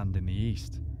Holy Land in the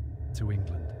east to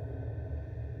England.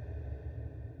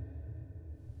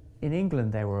 In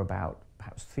England, there were about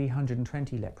perhaps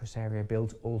 320 leprous area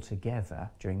built altogether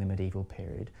during the medieval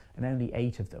period, and only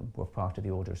 8 of them were part of the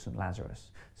Order of St.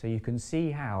 Lazarus. So you can see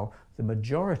how the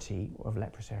majority of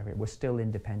leprous area were still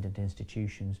independent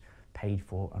institutions paid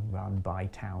for and run by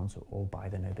towns or by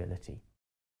the nobility.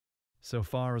 So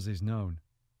far as is known,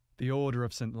 the Order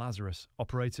of St. Lazarus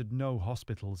operated no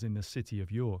hospitals in the city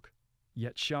of York,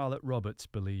 yet Charlotte Roberts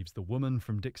believes the woman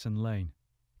from Dixon Lane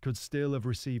could still have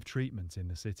received treatment in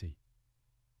the city.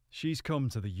 She's come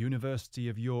to the University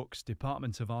of York's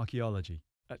Department of Archaeology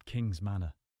at King's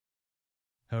Manor.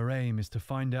 Her aim is to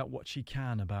find out what she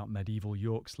can about medieval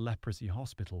York's leprosy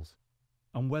hospitals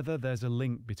and whether there's a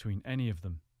link between any of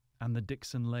them and the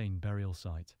Dixon Lane burial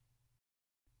site.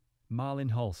 Marlin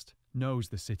Holst knows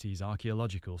the city's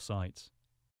archaeological sites.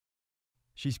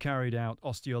 She's carried out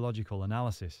osteological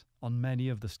analysis on many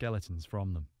of the skeletons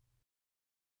from them.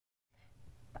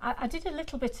 I did a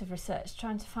little bit of research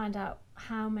trying to find out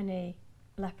how many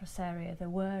leprous area there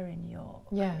were in York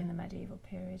in the medieval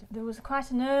period. There was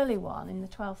quite an early one in the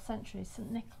 12th century, St.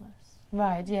 Nicholas.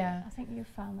 Right, yeah. I think you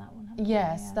found that one, haven't you?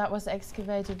 Yes, Yeah. that was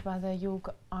excavated by the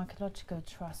York Archaeological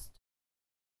Trust.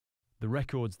 The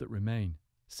records that remain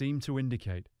seem to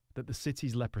indicate that the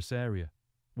city's leprous area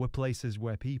were places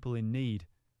where people in need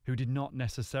who did not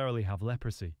necessarily have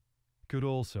leprosy could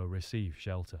also receive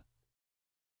shelter.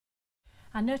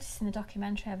 I noticed in the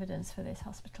documentary evidence for this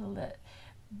hospital that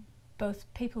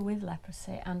both people with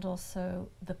leprosy and also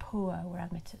the poor were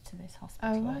admitted to this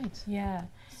hospital. Oh, right. Yeah.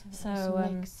 So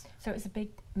it was a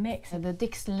big mix. The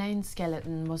Dixon Lane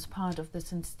skeleton was part of the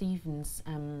St. Stephen's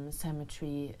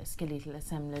Cemetery skeletal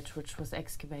assemblage, which was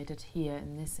excavated here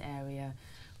in this area,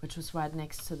 which was right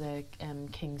next to the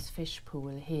King's Fish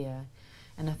Pool here.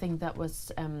 And I think that was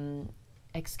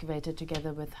excavated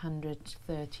together with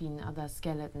 113 other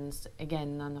skeletons,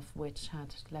 again, none of which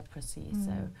had leprosy.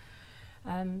 So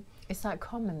is that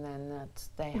common then, that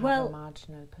they have a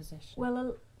marginal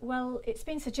position? Well, it's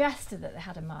been suggested that they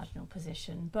had a marginal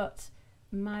position, but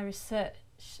my research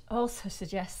also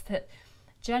suggests that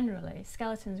generally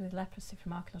skeletons with leprosy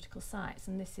from archaeological sites,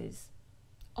 and this is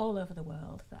all over the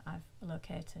world that I've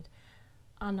located,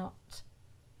 are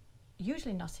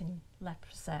usually not in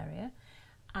leprous area.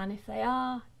 And if they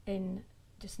are in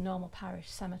just normal parish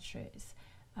cemeteries,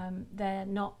 they're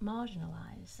not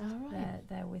marginalised. Oh, right.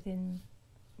 They're within,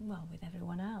 well, with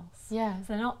everyone else. Yeah. So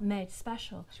they're not made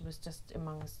special. She was just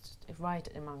right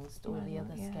amongst all the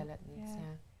other skeletons.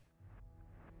 Yeah.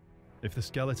 If the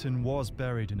skeleton was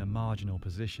buried in a marginal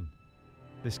position,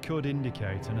 this could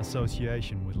indicate an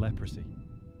association with leprosy,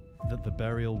 that the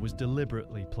burial was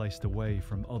deliberately placed away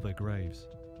from other graves.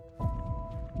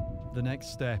 The next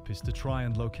step is to try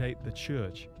and locate the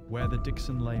church where the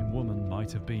Dixon Lane woman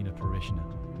might have been a parishioner.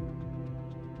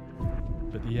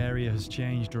 But the area has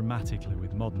changed dramatically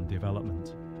with modern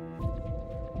development.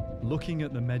 Looking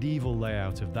at the medieval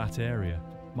layout of that area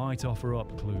might offer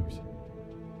up clues.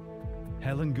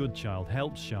 Helen Goodchild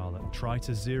helps Charlotte try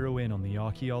to zero in on the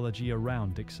archaeology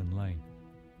around Dixon Lane.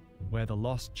 where the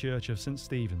lost church of St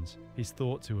Stephen's is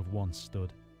thought to have once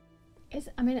stood. Is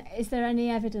there any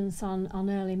evidence on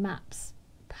early maps,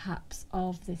 perhaps,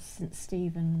 of this St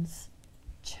Stephen's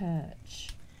church?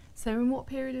 So in what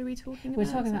period are we talking about?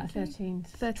 We're talking about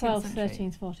 13th, 12th,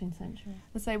 13th, 14th century.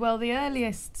 Let's say, well, the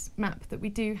earliest map that we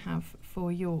do have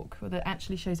for York, or that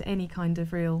actually shows any kind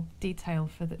of real detail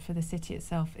for the city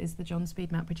itself, is the John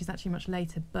Speed map, which is actually much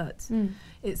later, but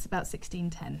it's about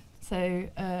 1610.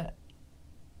 So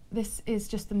this is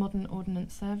just the modern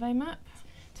Ordnance Survey map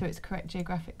to its correct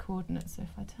geographic coordinates. So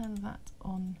if I turn that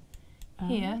on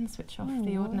here and switch off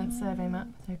the Ordnance Survey map,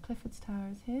 so Clifford's Tower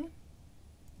is here.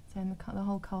 So in the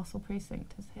whole castle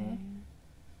precinct is here.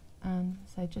 And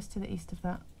so just to the east of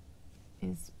that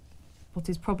is what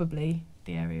is probably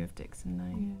the area of Dixon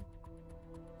Lane.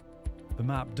 The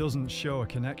map doesn't show a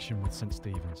connection with St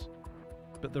Stephen's,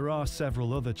 but there are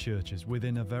several other churches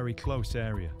within a very close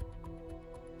area,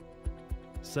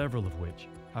 several of which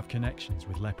have connections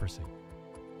with leprosy.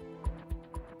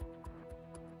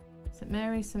 St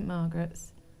Mary, St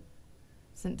Margaret's,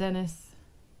 St Denis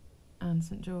and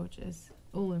St George's,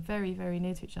 all very, very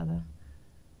near to each other.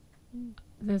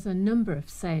 There's a number of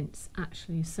saints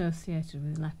actually associated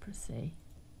with leprosy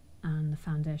and the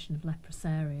foundation of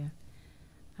leprosaria.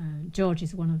 George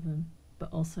is one of them,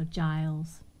 but also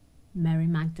Giles, Mary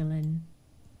Magdalene.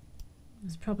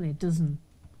 There's probably a dozen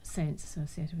saints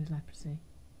associated with leprosy.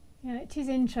 Yeah, it is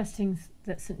interesting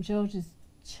that St George's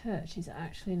Church is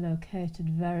actually located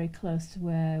very close to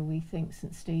where we think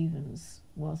St Stephen's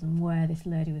was and where this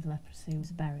lady with leprosy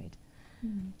was buried.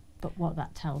 But what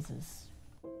that tells us.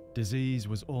 Disease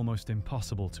was almost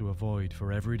impossible to avoid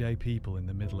for everyday people in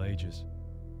the Middle Ages.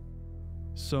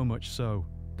 So much so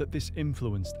that this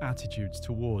influenced attitudes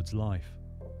towards life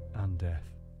and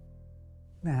death.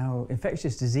 Now,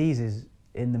 infectious diseases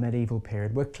in the medieval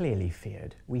period were clearly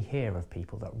feared. We hear of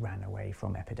people that ran away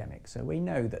from epidemics, so we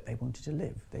know that they wanted to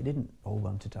live. They didn't all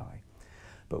want to die.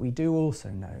 But we do also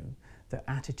know that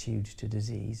attitudes to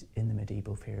disease in the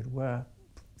medieval period were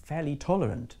fairly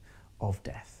tolerant of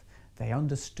death. They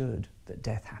understood that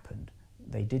death happened.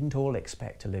 They didn't all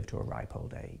expect to live to a ripe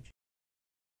old age.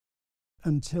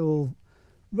 Until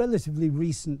relatively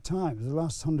recent times, the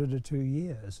last 100 or 2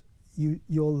 years,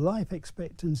 your life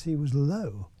expectancy was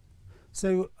low.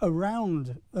 So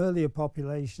around earlier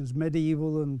populations,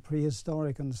 medieval and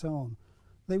prehistoric and so on,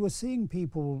 they were seeing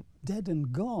people dead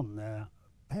and gone, their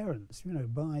parents,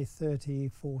 by 30,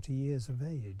 40 years of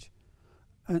age.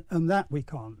 And that we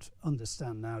can't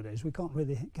understand nowadays. We can't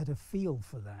really get a feel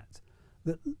for that.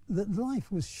 That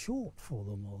life was short for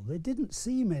them all. They didn't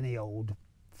see many old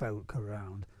folk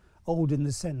around. Old in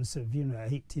the sense of,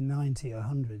 80, 90,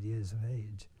 100 years of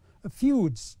age. A few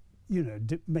would,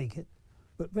 make it,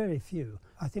 but very few.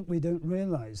 I think we don't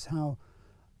realise how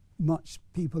much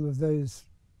people of those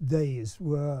days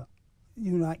were,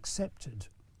 accepted.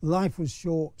 Life was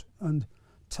short and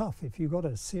tough. If you got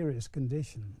a serious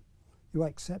condition, you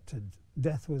accepted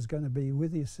death was going to be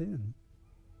with you soon.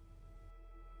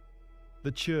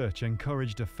 The church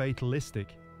encouraged a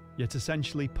fatalistic, yet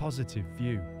essentially positive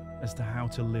view as to how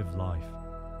to live life,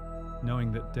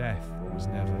 knowing that death was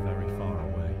never very far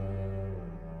away.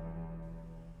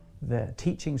 The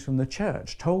teachings from the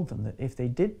church told them that if they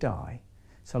did die,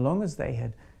 so long as they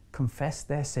had confessed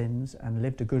their sins and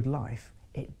lived a good life,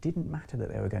 it didn't matter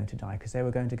that they were going to die because they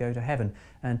were going to go to heaven.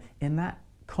 And in that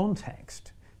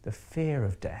context, the fear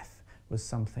of death was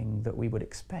something that we would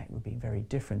expect would be very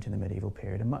different in the medieval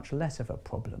period and much less of a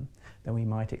problem than we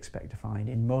might expect to find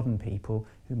in modern people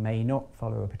who may not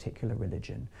follow a particular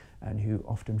religion and who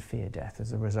often fear death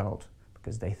as a result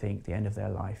because they think the end of their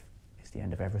life is the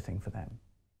end of everything for them.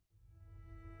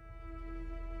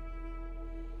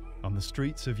 On the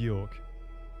streets of York,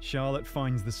 Charlotte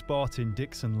finds the spot in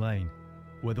Dixon Lane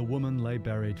where the woman lay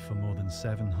buried for more than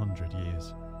 700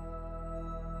 years.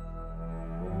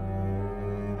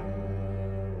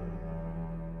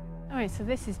 So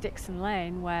this is Dixon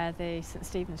Lane, where the St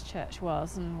Stephen's Church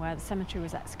was and where the cemetery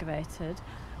was excavated,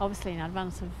 obviously in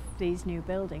advance of these new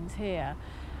buildings here.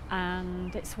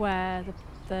 And it's where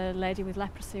the lady with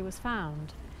leprosy was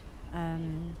found.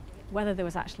 Whether there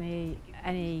was actually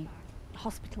any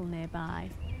hospital nearby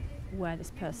where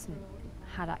this person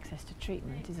had access to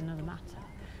treatment is another matter.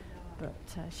 But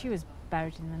she was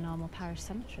buried in the normal parish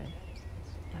cemetery.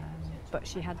 But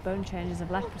she had bone changes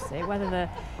of leprosy. Whether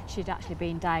she'd actually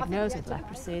been diagnosed with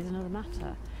leprosy is another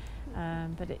matter.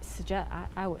 But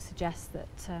I would suggest that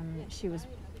she was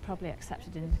probably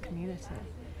accepted in the community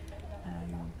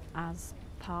as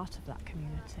part of that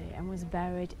community and was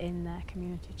buried in their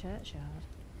community churchyard.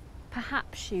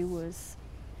 Perhaps she was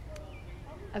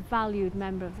a valued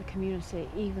member of the community,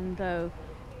 even though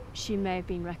she may have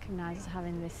been recognised as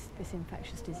having this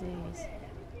infectious disease.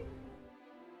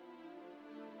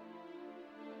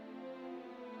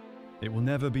 It will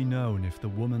never be known if the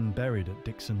woman buried at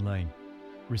Dixon Lane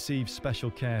received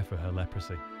special care for her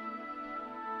leprosy.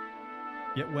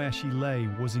 Yet where she lay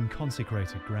was in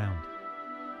consecrated ground,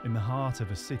 in the heart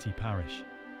of a city parish,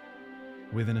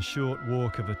 within a short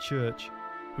walk of a church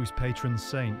whose patron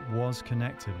saint was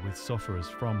connected with sufferers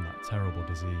from that terrible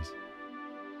disease.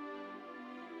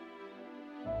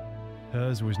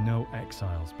 Hers was no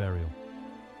exile's burial.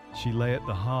 She lay at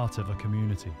the heart of a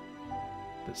community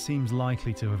that seems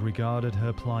likely to have regarded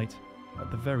her plight, at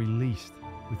the very least,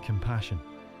 with compassion.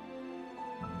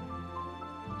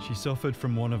 She suffered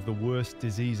from one of the worst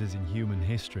diseases in human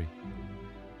history,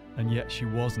 and yet she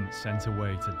wasn't sent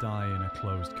away to die in a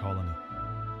closed colony.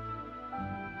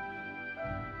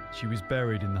 She was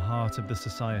buried in the heart of the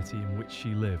society in which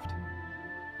she lived,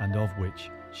 and of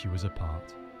which she was a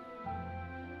part.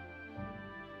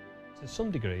 To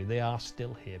some degree, they are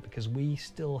still here because we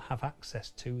still have access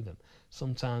to them.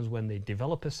 Sometimes when they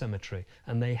develop a cemetery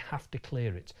and they have to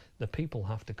clear it, the people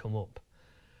have to come up.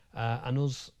 And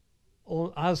us,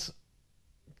 as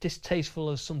distasteful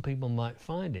as some people might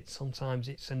find it, sometimes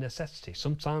it's a necessity.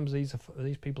 Sometimes these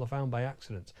people are found by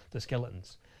accident, the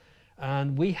skeletons.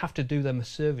 And we have to do them a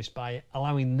service by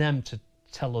allowing them to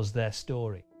tell us their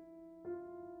story.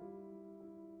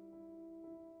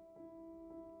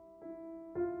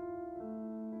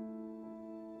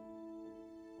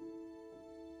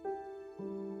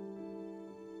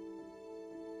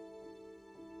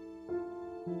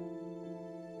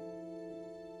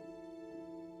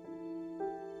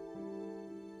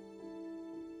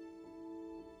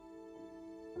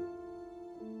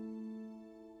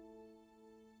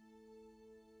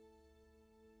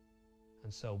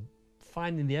 And so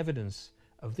finding the evidence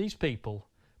of these people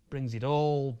brings it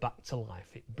all back to life.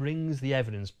 It brings the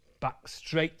evidence back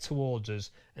straight towards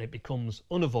us and it becomes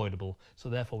unavoidable. So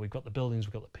therefore we've got the buildings,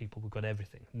 we've got the people, we've got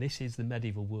everything. And this is the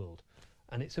medieval world.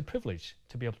 And it's a privilege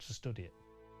to be able to study it.